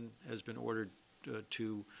 Arterton, has been ordered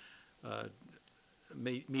to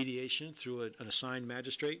mediation through an assigned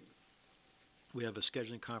magistrate. We have a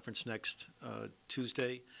scheduling conference next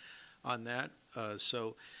Tuesday on that.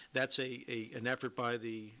 So that's an effort by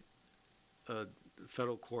the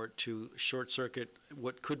federal court to short-circuit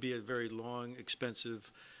what could be a very long,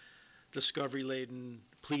 expensive, discovery-laden,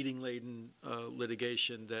 pleading-laden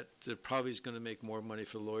litigation that probably is going to make more money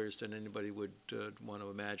for lawyers than anybody would want to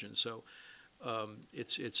imagine. So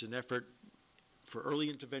it's an effort for early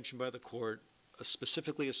intervention by the court, a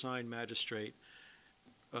specifically assigned magistrate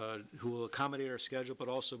who will accommodate our schedule, but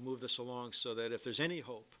also move this along so that if there's any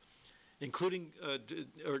hope, including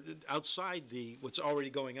or outside what's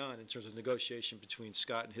already going on in terms of negotiation between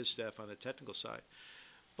Scott and his staff on the technical side.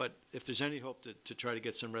 But if there's any hope to try to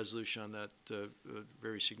get some resolution on that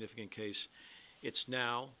very significant case, it's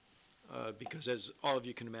now, because as all of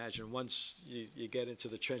you can imagine, once you get into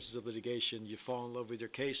the trenches of litigation, you fall in love with your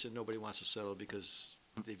case and nobody wants to settle because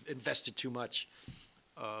they've invested too much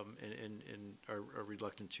and are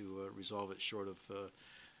reluctant to resolve it short of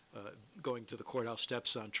going to the courthouse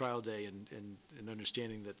steps on trial day and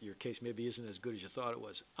understanding that your case maybe isn't as good as you thought it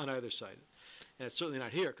was on either side. And it's certainly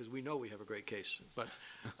not here because we know we have a great case. But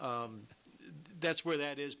that's where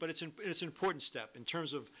that is. But it's an important step in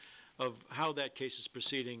terms of how that case is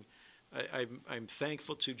proceeding. I'm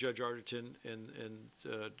thankful to Judge Arterton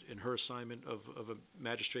and her assignment of a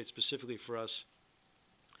magistrate specifically for us.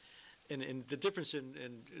 And the difference in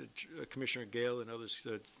Commissioner Gale and others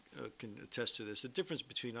can attest to this, the difference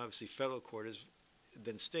between obviously federal court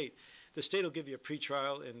than state. The state will give you a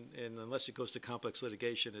pretrial, and unless it goes to complex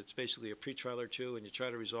litigation, it's basically a pretrial or two, and you try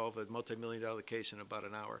to resolve a multi-million-dollar case in about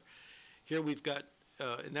an hour. Here we've got,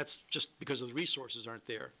 and that's just because of the resources aren't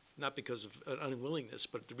there, not because of an unwillingness,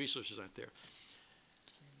 but the resources aren't there.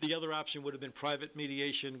 The other option would have been private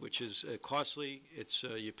mediation, which is costly. It's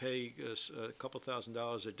you pay a couple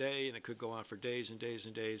 $1,000s a day, and it could go on for days and days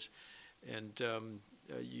and days. And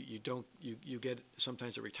you get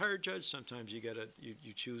sometimes a retired judge, sometimes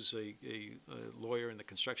you choose a lawyer in the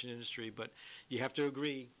construction industry, but you have to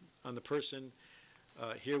agree on the person.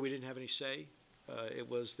 Here we didn't have any say. It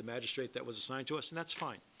was the magistrate that was assigned to us, and that's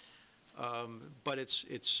fine. But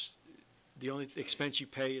it's the only expense you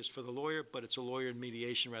pay is for the lawyer, but it's a lawyer in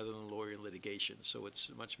mediation rather than a lawyer in litigation. So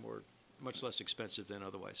it's much less expensive than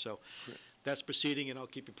otherwise. So that's proceeding, and I'll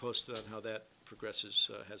keep you posted on how that progresses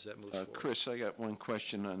as that moves forward. Chris, I got one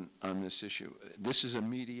question on this issue. This is a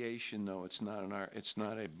mediation, though. It's not it's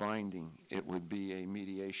not a binding. It would be a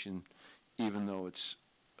mediation, even though it's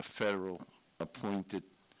a federal appointed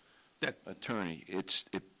That- attorney. It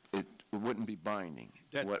wouldn't be binding.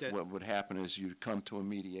 What would happen is you'd come to a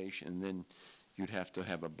mediation, and then you'd have to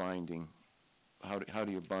have a binding. How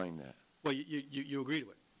do you bind that? Well, you agree to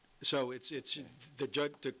it. So it's the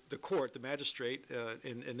judge, the court, the magistrate,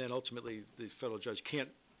 and then ultimately the federal judge can't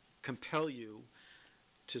compel you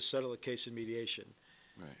to settle a case in mediation.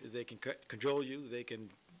 Right. They can cajole you, they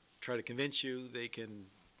can try to convince you, they can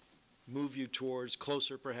move you towards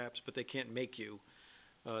closer perhaps, but they can't make you.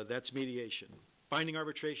 That's mediation. Binding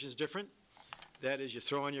arbitration is different. That is, you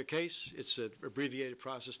throw on your case. It's an abbreviated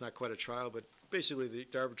process, not quite a trial, but basically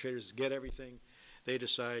the arbitrators get everything. They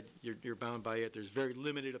decide you're bound by it. There's very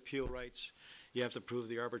limited appeal rights. You have to prove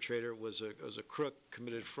the arbitrator was a crook,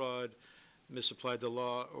 committed fraud, misapplied the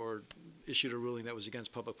law, or issued a ruling that was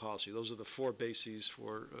against public policy. Those are the four bases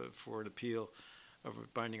for an appeal of a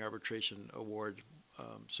binding arbitration award.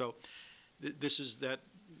 So this is that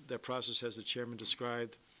process as the chairman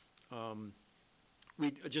described.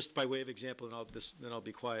 We, just by way of example, and then I'll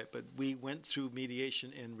be quiet, but we went through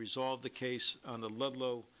mediation and resolved the case on the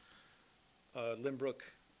Ludlow, Limbrook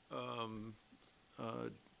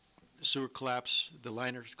sewer collapse, the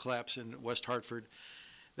liner collapse in West Hartford.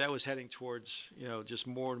 That was heading towards, just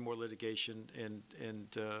more and more litigation and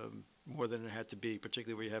more than it had to be,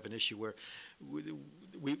 particularly where you have an issue where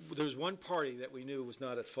there was one party that we knew was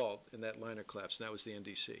not at fault in that liner collapse, and that was the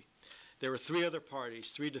MDC. There were three other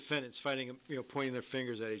parties, three defendants fighting, pointing their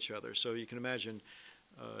fingers at each other. So you can imagine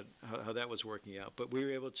how that was working out. But we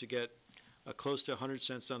were able to get close to 100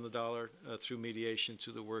 cents on the dollar through mediation,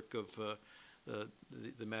 through the work of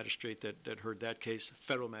the magistrate that heard that case,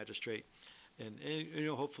 federal magistrate. And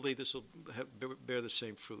hopefully this will bear the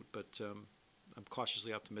same fruit. But I'm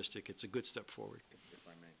cautiously optimistic. It's a good step forward. If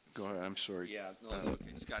I may. Go ahead, I'm sorry. Yeah, no, it's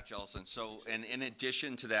okay. Scott Jellison. So, and in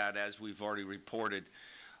addition to that, as we've already reported,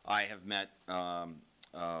 I have met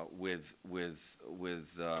with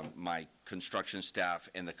my construction staff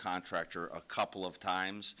and the contractor a couple of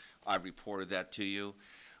times. I've reported that to you.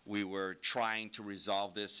 We were trying to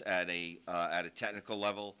resolve this at a technical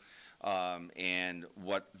level, and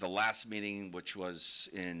what the last meeting, which was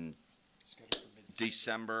in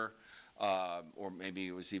December, or maybe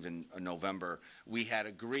it was even November, we had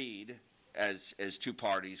agreed as two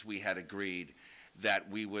parties. We had agreed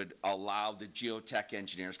that we would allow the geotech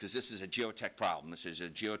engineers, because this is a geotech problem, this is a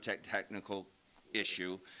geotech technical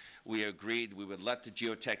issue. We agreed we would let the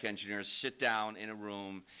geotech engineers sit down in a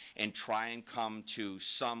room and try and come to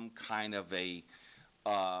some kind of a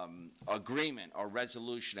agreement or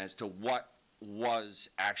resolution as to what was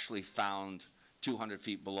actually found 200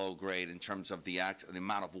 feet below grade in terms of the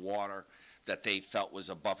amount of water that they felt was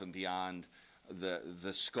above and beyond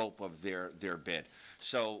the scope of their bid.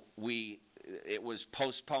 So it was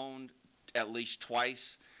postponed at least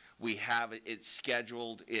twice. We have it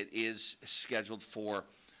scheduled. It is scheduled for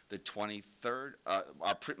the 23rd.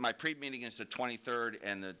 My pre-meeting is the 23rd,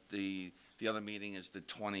 and the other meeting is the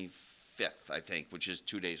 25th, I think, which is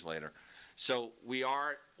 2 days later. So we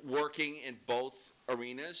are working in both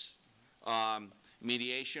arenas.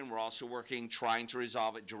 Mediation, we're also trying to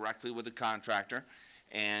resolve it directly with the contractor,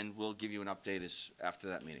 and we'll give you an update after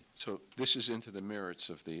that meeting. So this is into the merits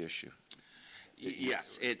of the issue?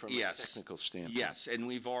 Yes, from a technical standpoint. Yes, and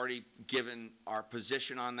we've already given our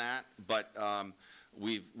position on that, but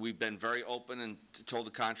we've been very open and told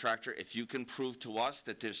the contractor, if you can prove to us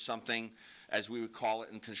that there's something, as we would call it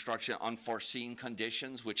in construction, unforeseen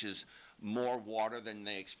conditions, which is more water than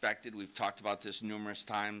they expected. We've talked about this numerous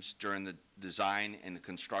times during the design and the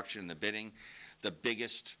construction and the bidding. The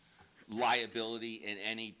biggest liability in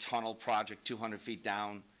any tunnel project 200 feet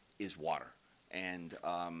down is water. And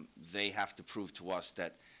they have to prove to us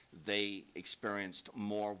that they experienced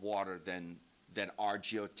more water than our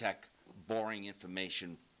geotech boring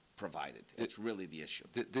information provided. It's really the issue.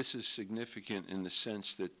 This is significant in the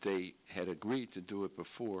sense that they had agreed to do it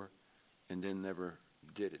before and then never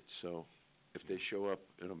did it. So if they show up,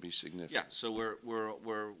 it'll be significant. Yeah, so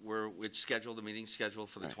it's scheduled, the meeting's scheduled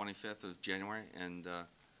for the 25th of January, and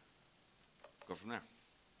go from there.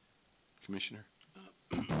 Commissioner?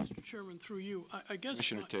 Mr. Chairman, through you, I guess.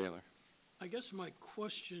 Commissioner Taylor. I guess my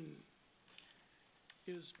question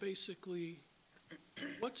is basically,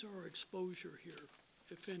 what's our exposure here,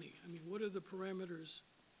 if any? I mean, what are the parameters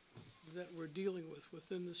that we're dealing with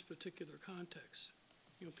within this particular context?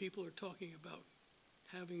 People are talking about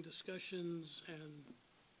having discussions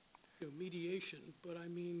and mediation, but I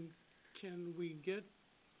mean, can we get,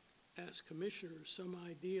 as commissioners, some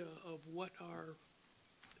idea of what our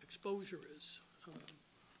exposure is?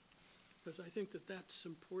 Because I think that that's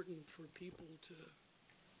important for people to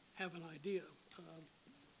have an idea.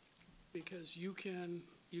 because you can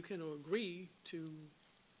agree to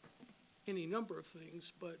any number of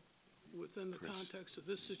things, but within the context of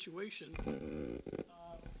this situation,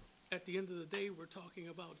 at the end of the day, we're talking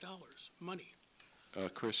about dollars, money.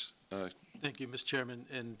 Chris, Thank you, Mr. Chairman,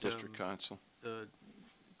 and District Counsel.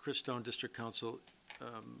 Chris Stone, District Counsel.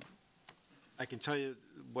 I can tell you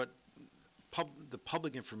what the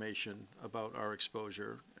public information about our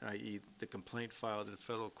exposure, i.e. the complaint filed in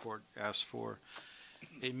federal court, asked for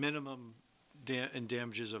a minimum in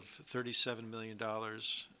damages of $37 million,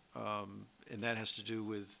 and that has to do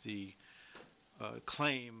with the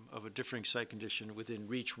claim of a differing site condition within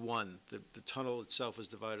Reach 1. The tunnel itself is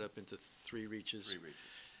divided up into 3 reaches.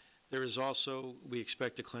 There is also, we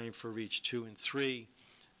expect a claim for Reach 2 and 3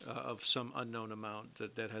 of some unknown amount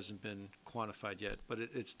that hasn't been quantified yet. But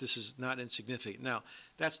this is not insignificant. Now,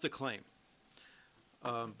 that's the claim.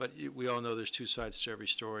 But we all know there's 2 sides to every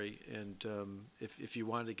story. And if you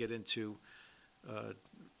wanted to get into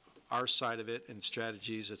our side of it and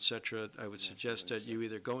strategies, et cetera, I would suggest that you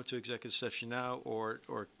either go into executive session now or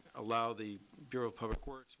allow the Bureau of Public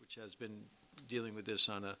Works, which has been dealing with this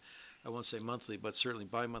on a, I won't say monthly, but certainly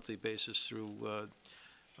bi-monthly basis through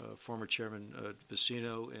former Chairman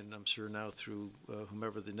Vicino, and I'm sure now through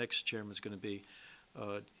whomever the next chairman is going to be,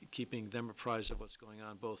 keeping them apprised of what's going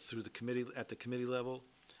on, both through the committee, at the committee level,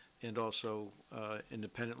 and also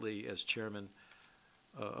independently as chairman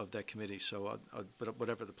of that committee. So, but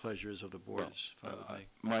whatever the pleasure is of the board is fine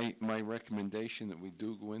with me. My recommendation that we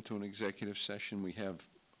do go into an executive session. We have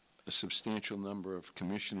a substantial number of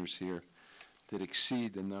commissioners here that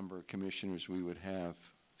exceed the number of commissioners we would have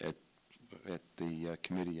at the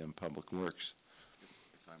Committee on Public Works.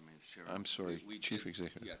 If I may, Chair. I'm sorry, Chief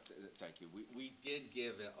Executive. Yeah, thank you. We did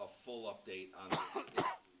give a full update on this issue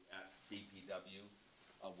at BPW,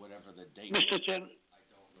 whatever the date. Mr. Chairman. I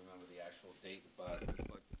don't remember the actual date, but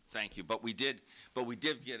thank you. But we did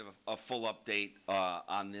give a full update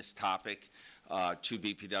on this topic to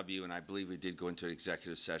BPW, and I believe we did go into an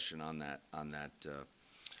executive session on that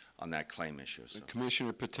claim issue. So.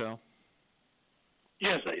 Commissioner Patel.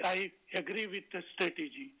 Yes, I agree with the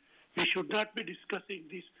strategy. We should not be discussing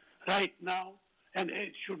this right now, and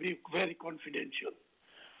it should be very confidential,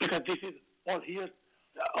 because this is all here.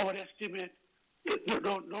 Our estimate,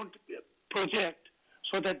 don't project,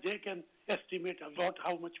 so that they can estimate about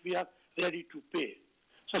how much we are ready to pay.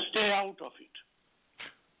 So stay out of it.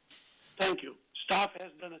 Thank you. Staff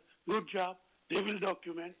has done a good job. They will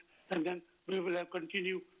document, and then we will have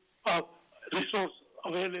continue resource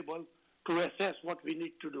available to assess what we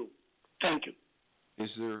need to do. Thank you.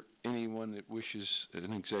 Is there anyone that wishes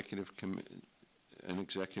an executive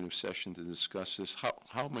session to discuss this?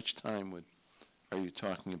 How much time are you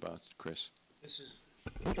talking about, Chris? This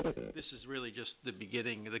is really just the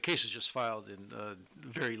beginning. The case was just filed in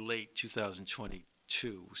very late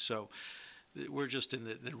 2022, so we're just in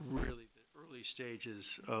the early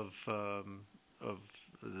stages of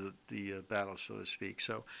the battle, so to speak.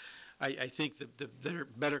 So I think the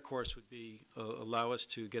better course would be allow us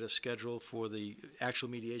to get a schedule for the actual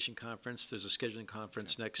mediation conference. There's a scheduling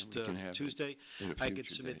conference next Tuesday. I could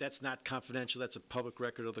submit, that's not confidential, that's a public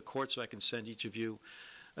record of the court, so I can send each of you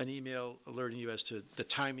an email alerting you as to the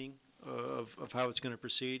timing of how it's going to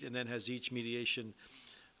proceed, and then has each mediation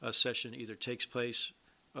session either takes place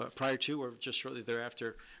prior to or just shortly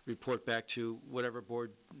thereafter, report back to whatever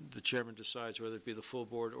board the chairman decides, whether it be the full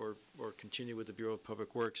board or continue with the Bureau of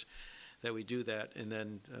Public Works, that we do that. And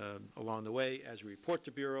then along the way, as we report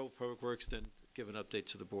to Bureau of Public Works, then give an update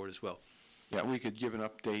to the board as well. Yeah, we could give an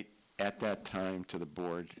update at that time to the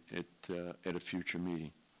board at a future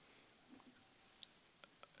meeting.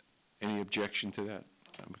 Any objection to that?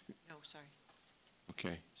 No, sorry.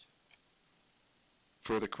 Okay.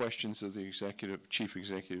 Further questions of the Chief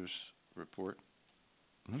Executive's report?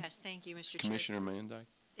 Yes, thank you, Mr. Chair. Commissioner Mandai?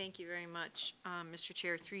 Thank you very much, Mr.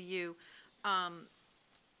 Chair, through you.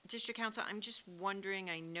 District Council, I'm just wondering,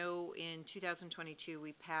 I know in 2022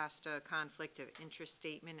 we passed a conflict of interest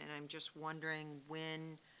statement, and I'm just wondering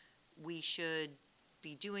when we should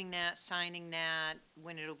be doing that, signing that,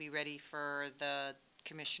 when it'll be ready for the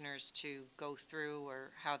commissioners to go through, or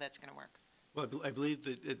how that's going to work. Well, I believe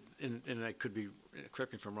that, and I could be,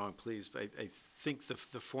 correct me if I'm wrong, please, but I think the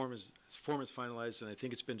form is finalized, and I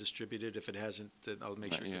think it's been distributed. If it hasn't, then I'll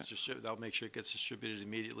make sure it gets distributed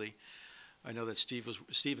immediately. I know that Steve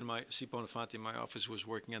Bonafonte in my office was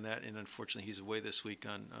working on that, and unfortunately he's away this week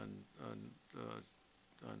on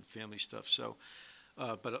family stuff. So,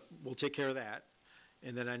 but we'll take care of that.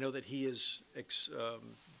 And then I know that he has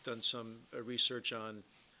done some research on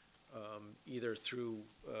either through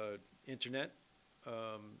internet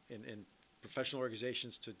and professional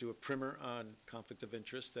organizations to do a primer on conflict of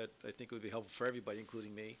interest that I think would be helpful for everybody,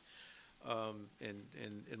 including me,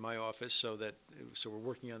 in my office, so we're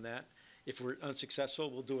working on that. If we're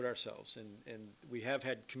unsuccessful, we'll do it ourselves. And we have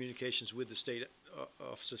had communications with the State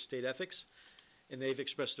Office of State Ethics, and they've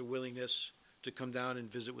expressed a willingness to come down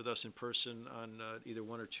and visit with us in person on either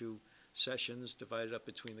one or two sessions divided up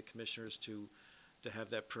between the commissioners to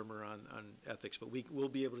have that primer on ethics. But we'll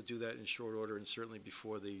be able to do that in short order and certainly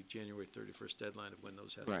before the January 31st deadline of when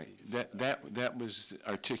those have to be. Right. That was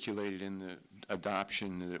articulated in the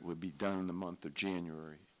adoption that it would be done in the month of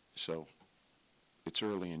January. So it's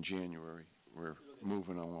early in January. We're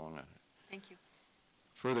moving along on it. Thank you.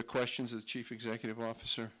 Further questions of the Chief Executive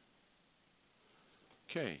Officer?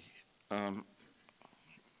 Okay.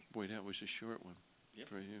 Boy, that was a short one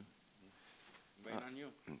for you. Waiting on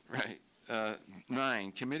you. Right.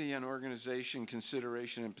 9, Committee on Organization,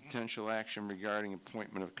 Consideration, and Potential Action regarding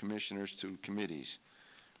appointment of commissioners to committees.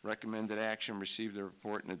 Recommended action, receive the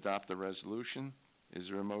report and adopt the resolution. Is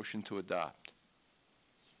there a motion to adopt?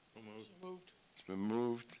 Moved. It's been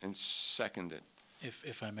moved and seconded.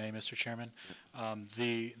 If I may, Mr. Chairman,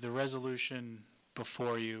 the resolution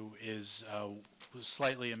before you is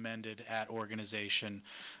slightly amended at organization.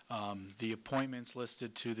 The appointments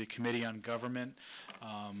listed to the Committee on Government,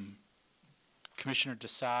 Commissioner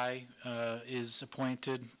Desai is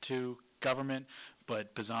appointed to government,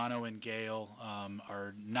 but Pisano and Gale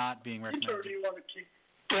are not being recommended. Sir, do you want to keep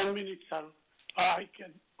 10 minutes? I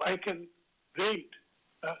can wait.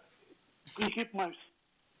 We keep my.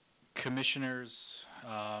 Commissioners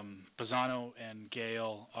Pisano and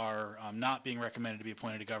Gale are not being recommended to be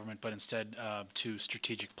appointed to government, but instead to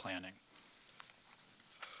strategic planning.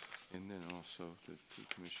 And then also the two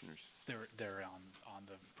commissioners. They're on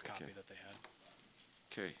the copy Okay. that they had.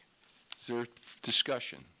 Okay. Is there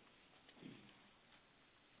discussion?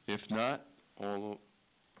 If not,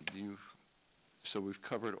 so we've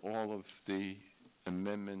covered all of the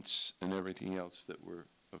amendments and everything else that were,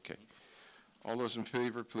 okay. All those in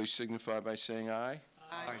favor, please signify by saying aye.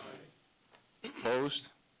 Aye.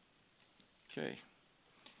 Opposed? Okay.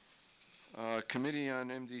 Committee on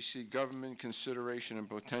MDC Government, Consideration and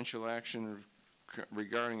Potential Action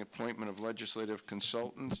regarding appointment of legislative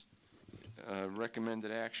consultants.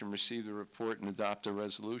 Recommended action, receive the report and adopt a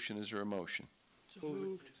resolution. Is there a motion? So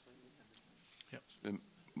moved. Yep. Been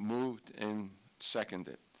moved and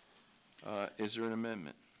seconded. Is there an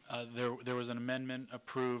amendment? There was an amendment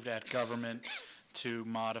approved at government to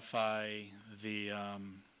modify the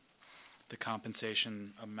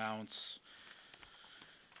compensation amounts.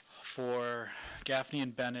 For Gaffney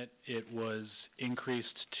and Bennett, it was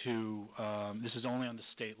increased to, this is only on the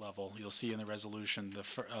state level. You'll see in the resolution, the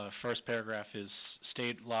first paragraph is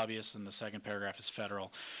state lobbyists and the second paragraph is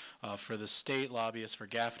federal. For the state lobbyists, for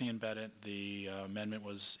Gaffney and Bennett, the amendment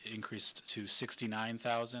was increased to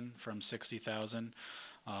 $69,000 from $60,000.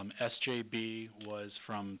 SJB was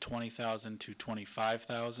from $20,000 to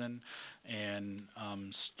 $25,000,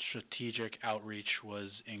 and strategic outreach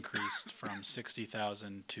was increased from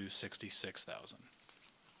 $60,000 to $66,000. Okay.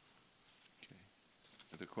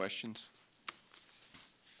 Other questions?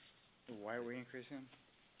 Why are we increasing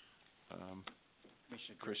them?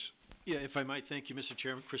 Commissioner Chris? Yeah, if I might, thank you, Mr.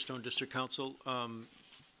 Chairman. Chris Stone, District Council.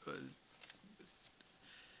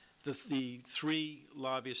 The three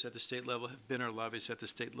lobbyists at the state level have been our lobbyists at the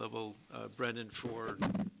state level. Brendan for a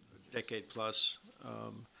decade plus,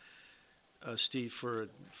 Steve for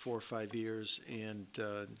 4 or 5 years, and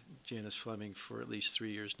Janice Fleming for at least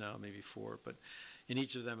 3 years now, maybe 4. But and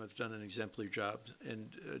each of them have done an exemplary job.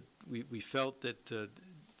 And we felt that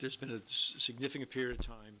there's been a significant period of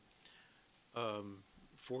time,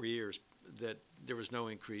 4 years, that there was no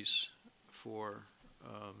increase for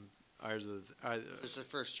It's the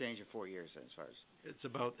first change in 4 years, as far as. It's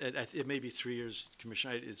about, it may be 3 years,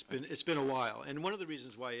 Commissioner. It's been a while. And one of the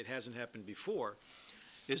reasons why it hasn't happened before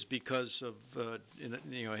is because of, I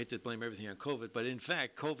hate to blame everything on COVID, but in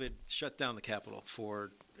fact, COVID shut down the Capitol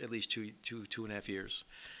for at least two and a half years.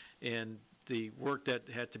 And the work that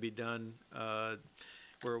had to be done,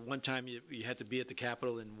 where one time you had to be at the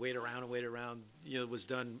Capitol and wait around, was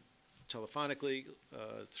done telephonically,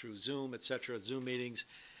 through Zoom, et cetera, Zoom meetings.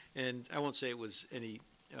 And I won't say it was any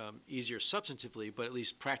easier substantively, but at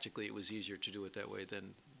least practically it was easier to do it that way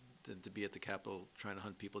than to be at the Capitol trying to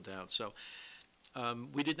hunt people down. So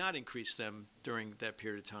we did not increase them during that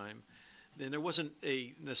period of time. And there wasn't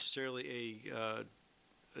necessarily a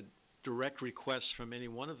direct request from any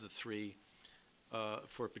one of the three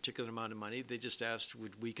for a particular amount of money. They just asked,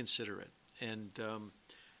 would we consider it? And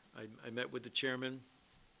I met with the chairman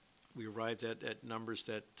we arrived at numbers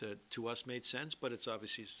that to us made sense, but it's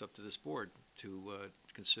obviously it's up to this board to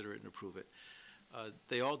consider it and approve it.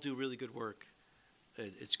 They all do really good work.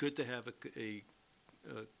 It's good to have a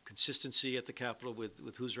consistency at the Capitol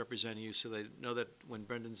with who's representing you, so they know that when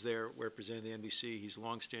Brendan's there representing the MDC, he's a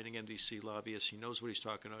longstanding MDC lobbyist. He knows what he's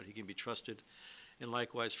talking about. He can be trusted. And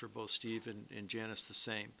likewise for both Steve and Janice, the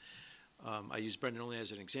same. I use Brendan only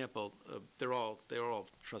as an example. They're all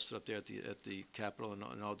trusted up there at the Capitol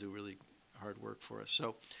and all do really hard work for us.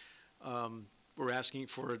 So we're asking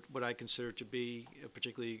for what I consider to be,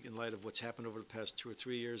 particularly in light of what's happened over the past 2 or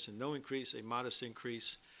 3 years, and no increase, a modest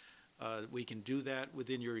increase. We can do that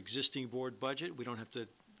within your existing board budget. We don't have to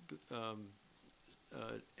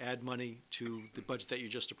add money to the budget that you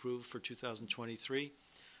just approved for 2023.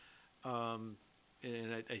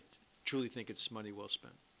 And I truly think it's money well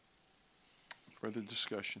spent. Further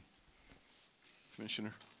discussion?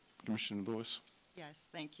 Commissioner Lewis? Yes,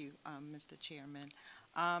 thank you, Mr. Chairman.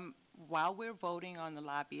 While we're voting on the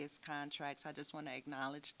lobbyist contracts, I just want to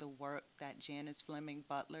acknowledge the work that Janice Fleming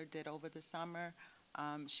Butler did over the summer.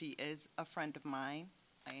 She is a friend of mine,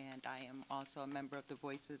 and I am also a member of the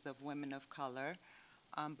Voices of Women of Color.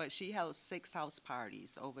 But she held 6 house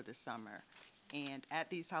parties over the summer. And at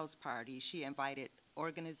these house parties, she invited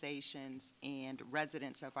organizations and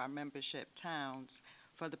residents of our membership towns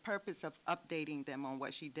for the purpose of updating them on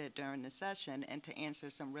what she did during the session and to answer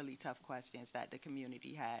some really tough questions that the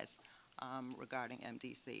community has regarding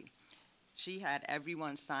MDC. She had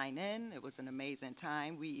everyone sign in. It was an amazing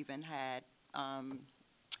time. We even had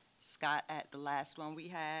Scott at the last one we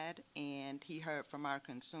had, and he heard from our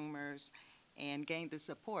consumers and gained the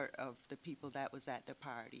support of the people that was at the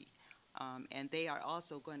party. And they are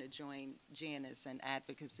also going to join Janice in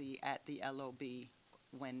advocacy at the LOB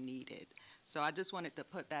when needed. So I just wanted to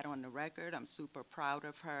put that on the record. I'm super proud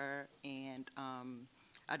of her, and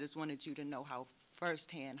I just wanted you to know how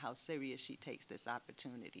firsthand how serious she takes this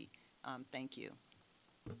opportunity. Thank you.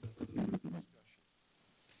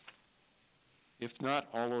 If not,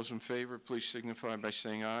 all those in favor, please signify by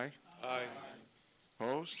saying aye. Aye.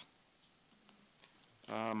 Opposed?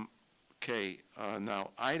 Okay,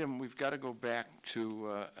 now we've got to go back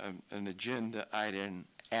to an agenda item,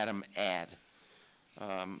 add.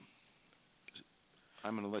 I'm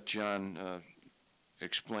going to let John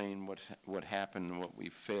explain what happened, what we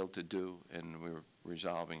failed to do, and we're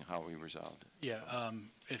resolving how we resolved it. Yeah,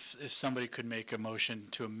 if somebody could make a motion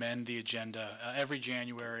to amend the agenda. Every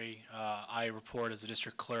January, I report as the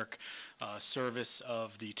district clerk service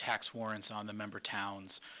of the tax warrants on the member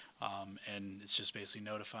towns. And it's just basically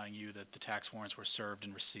notifying you that the tax warrants were served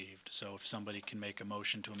and received. So if somebody can make a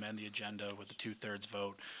motion to amend the agenda with a 2/3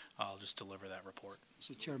 vote, I'll just deliver that report.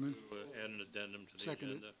 Mr. Chairman. Add an addendum to the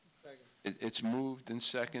Seconded. agenda. It's moved and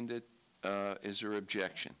seconded. Is there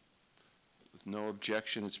objection? With no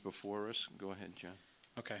objection, it's before us. Go ahead, John.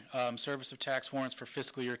 Okay. Service of tax warrants for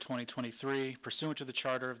fiscal year 2023. Pursuant to the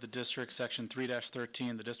charter of the district, section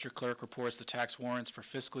 3-13, the district clerk reports the tax warrants for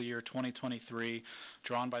fiscal year 2023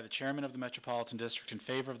 drawn by the chairman of the Metropolitan District in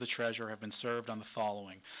favor of the treasurer have been served on the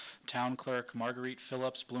following: Town Clerk Marguerite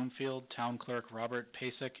Phillips, Bloomfield; Town Clerk Robert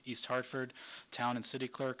Pasek, East Hartford; Town and City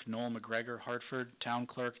Clerk Noel McGregor, Hartford; Town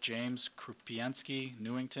Clerk James Krupiansky,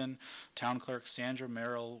 Newington; Town Clerk Sandra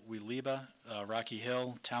Merrill Wiliba, Rocky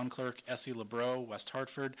Hill; Town Clerk Essie LeBreau, West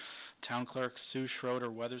Hartford; Town Clerk Sue Schroeder,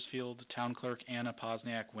 Weathersfield; Town Clerk Anna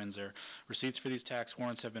Posniak, Windsor. Receipts for these tax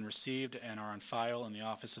warrants have been received and are on file in the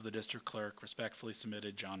office of the district clerk. Respectfully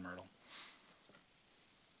submitted, John Myrtle.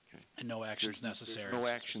 Okay. And no action is necessary. No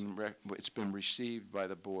action. It's been received by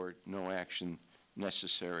the board. No action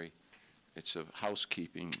necessary. It's a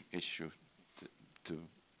housekeeping issue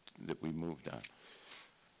that we moved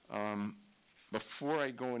on. Before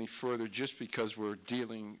I go any further, just because we're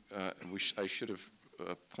dealing, I should have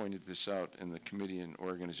pointed this out in the committee and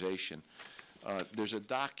organization. There's a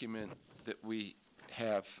document that we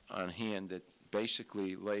have on hand that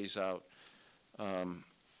basically lays out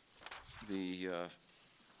the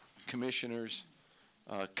commissioners,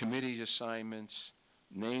 committee assignments,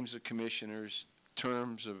 names of commissioners,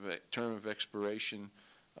 term of expiration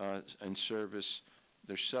and service,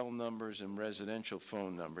 their cell numbers and residential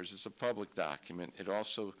phone numbers. It's a public document. It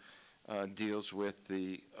also deals with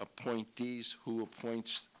the appointees, who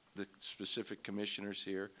appoints the specific commissioners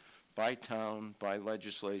here, by town, by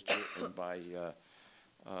legislature, and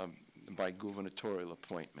by gubernatorial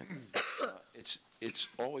appointment. It's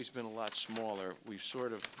always been a lot smaller. We've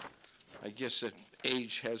sort of, I guess that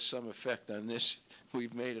age has some effect on this.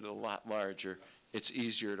 We've made it a lot larger. It's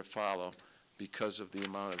easier to follow because of the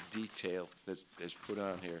amount of detail that's put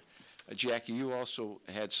on here. Jackie, you also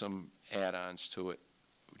had some add-ons to it.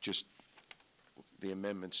 just the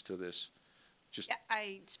amendments to this? Just, Yeah,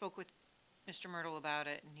 I spoke with Mr. Myrtle about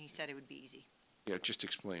it, and he said it would be easy. yeah, just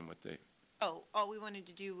explain what they, Oh, all we wanted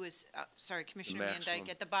to do was, sorry, Commissioner Van maximum. Dyke,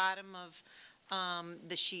 at the bottom of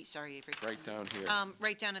the sheet, sorry, Avery. right down here.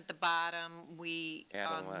 Right down at the bottom, we Add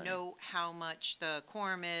a line. note how much the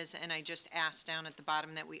quorum is, and I just asked down at the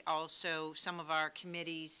bottom that we also, some of our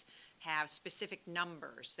committees have specific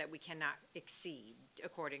numbers that we cannot exceed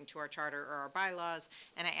according to our charter or our bylaws,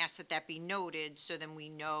 and I asked that that be noted, so then we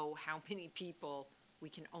know how many people we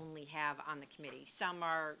can only have on the committee. Some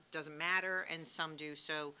are, doesn't matter, and some do,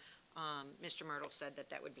 so Mr. Myrtle said that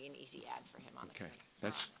that would be an easy add for him on the Okay,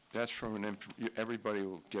 committee. that's from everybody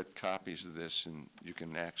will get copies of this, and you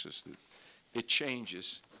can access it. It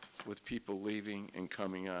changes with people leaving and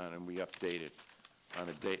coming on, and we update it on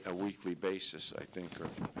a weekly basis, I think, or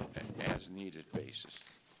as-needed basis.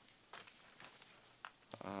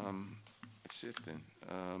 That's it then.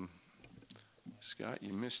 Scott,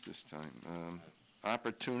 you missed this time.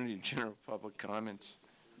 Opportunity, general public comments.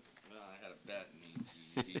 Well, I had a bet,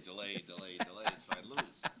 and he delayed, so I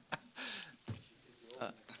lose.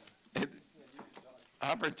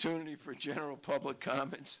 Opportunity for general public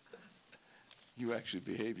comments. You actually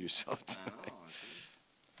behave yourself tonight.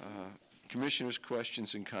 Commissioners'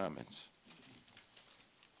 questions and comments.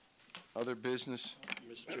 Other business?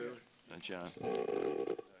 Mr. Chair? John.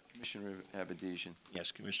 Commissioner Avedisian.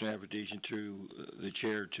 Yes, Commissioner Avedisian, through the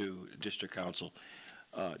chair to District Council.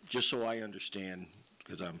 Just so I understand,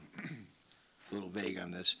 because I'm a little vague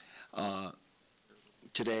on this,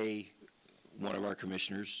 today, one of our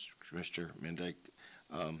commissioners, Mr. Mendyk,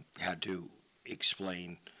 had to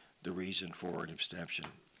explain the reason for an abstention.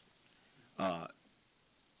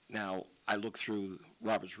 Now, I look through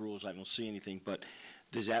Robert's rules, I don't see anything, but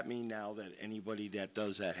does that mean now that anybody that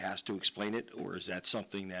does that has to explain it, or is that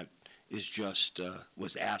something that is just,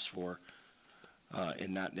 was asked for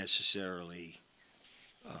and not necessarily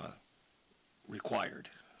required?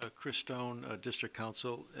 Chris Stone, District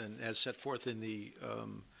Council, and as set forth in the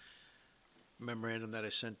memorandum that I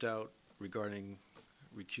sent out regarding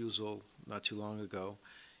recusal not too long ago,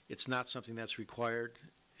 it's not something that's required.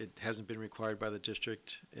 It hasn't been required by the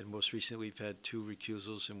district, and most recently we've had 2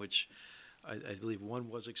 recusals in which I believe one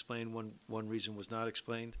was explained, one reason was not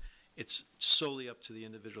explained. It's solely up to the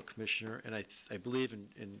individual commissioner, and I believe,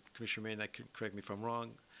 and Commissioner May, that can correct me if I'm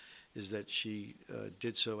wrong, is that she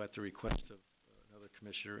did so at the request of another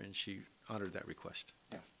commissioner, and she honored that request.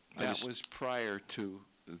 Yeah. That was prior to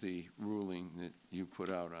the ruling that you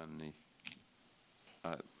put out on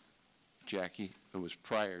the, Jackie, it was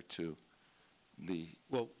prior to the.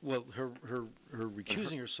 Well, her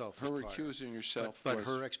recusing herself was Her prior. recusing herself But was.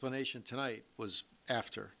 her explanation tonight was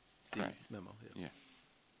after the Right. memo. Yeah.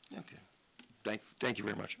 Okay. Thank you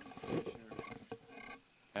very much.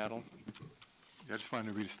 Adel? I just wanted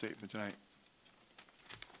to read a statement tonight.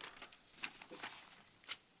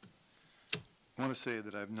 I want to say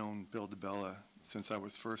that I've known Bill DiBella since I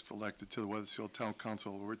was first elected to the Wethersfield Town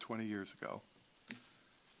Council over 20 years ago.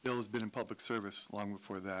 Bill has been in public service long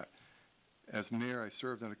before that. As mayor, I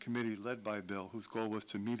served on a committee led by Bill whose goal was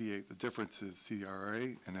to mediate the differences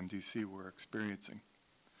CRA and MDC were experiencing.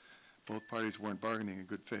 Both parties weren't bargaining in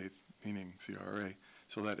good faith, meaning CRA,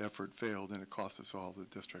 so that effort failed and it cost us all, the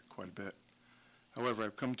district, quite a bit. However,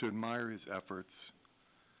 I've come to admire his efforts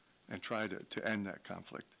and try to end that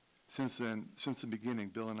conflict. Since then, since the beginning,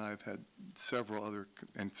 Bill and I have had several other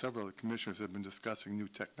commissioners have been discussing new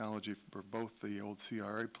technology for both the old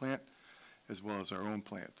CRA plant as well as our own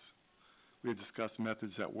plants. We have discussed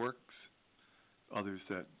methods that works, others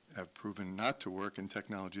that have proven not to work, and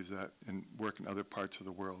technologies that work in other parts of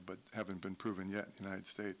the world but haven't been proven yet in the United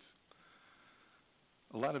States.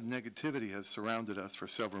 A lot of negativity has surrounded us for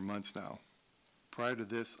several months now. Prior to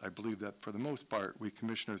this, I believe that for the most part, we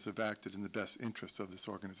commissioners have acted in the best interest of this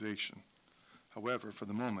organization. However, for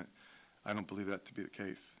the moment, I don't believe that to be the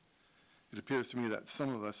case. It appears to me that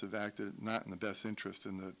some of us have acted not in the best interest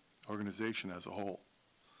in the organization as a whole.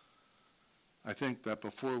 I think that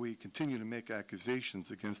before we continue to make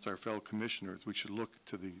accusations against our fellow commissioners, we should look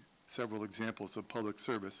to the several examples of public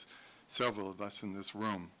service several of us in this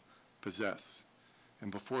room possess.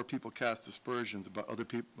 And before people cast aspersions about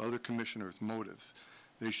other commissioners' motives,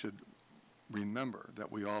 they should remember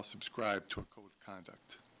that we all subscribe to a code of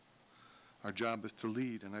conduct. Our job is to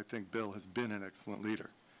lead, and I think Bill has been an excellent leader.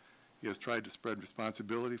 He has tried to spread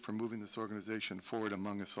responsibility for moving this organization forward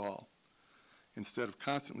among us all. Instead of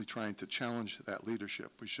constantly trying to challenge that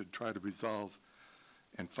leadership, we should try to resolve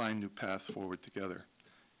and find new paths forward together.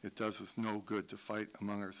 It does us no good to fight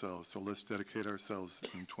among ourselves, so let's dedicate ourselves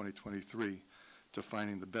in 2023 to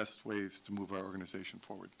finding the best ways to move our organization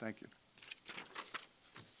forward. Thank you.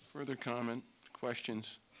 Further comment,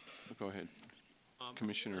 questions? Go ahead.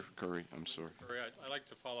 Commissioner Curry, I'm sorry. Curry, I'd like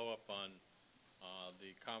to follow up on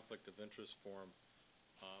the conflict of interest form.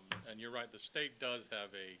 And you're right, the state does have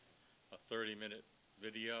a 30-minute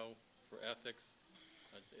video for ethics.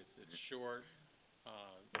 It's short,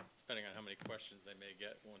 depending on how many questions they may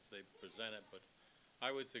get once they present it, but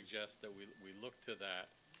I would suggest that we look to that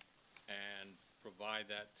and provide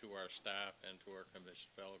that to our staff and to our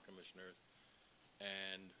fellow commissioners,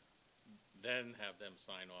 and then have them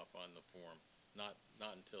sign off on the form, not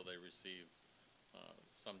until they receive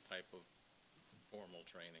some type of formal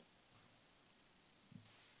training.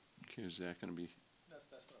 Okay, is that going to be? That's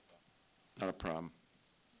not a problem. Not a problem.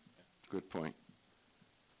 Good point.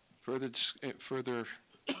 Further,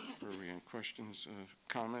 where are we on questions,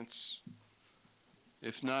 comments?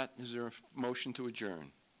 If not, is there a motion to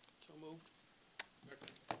adjourn? So moved.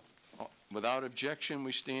 Without objection,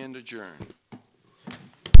 we stand adjourned.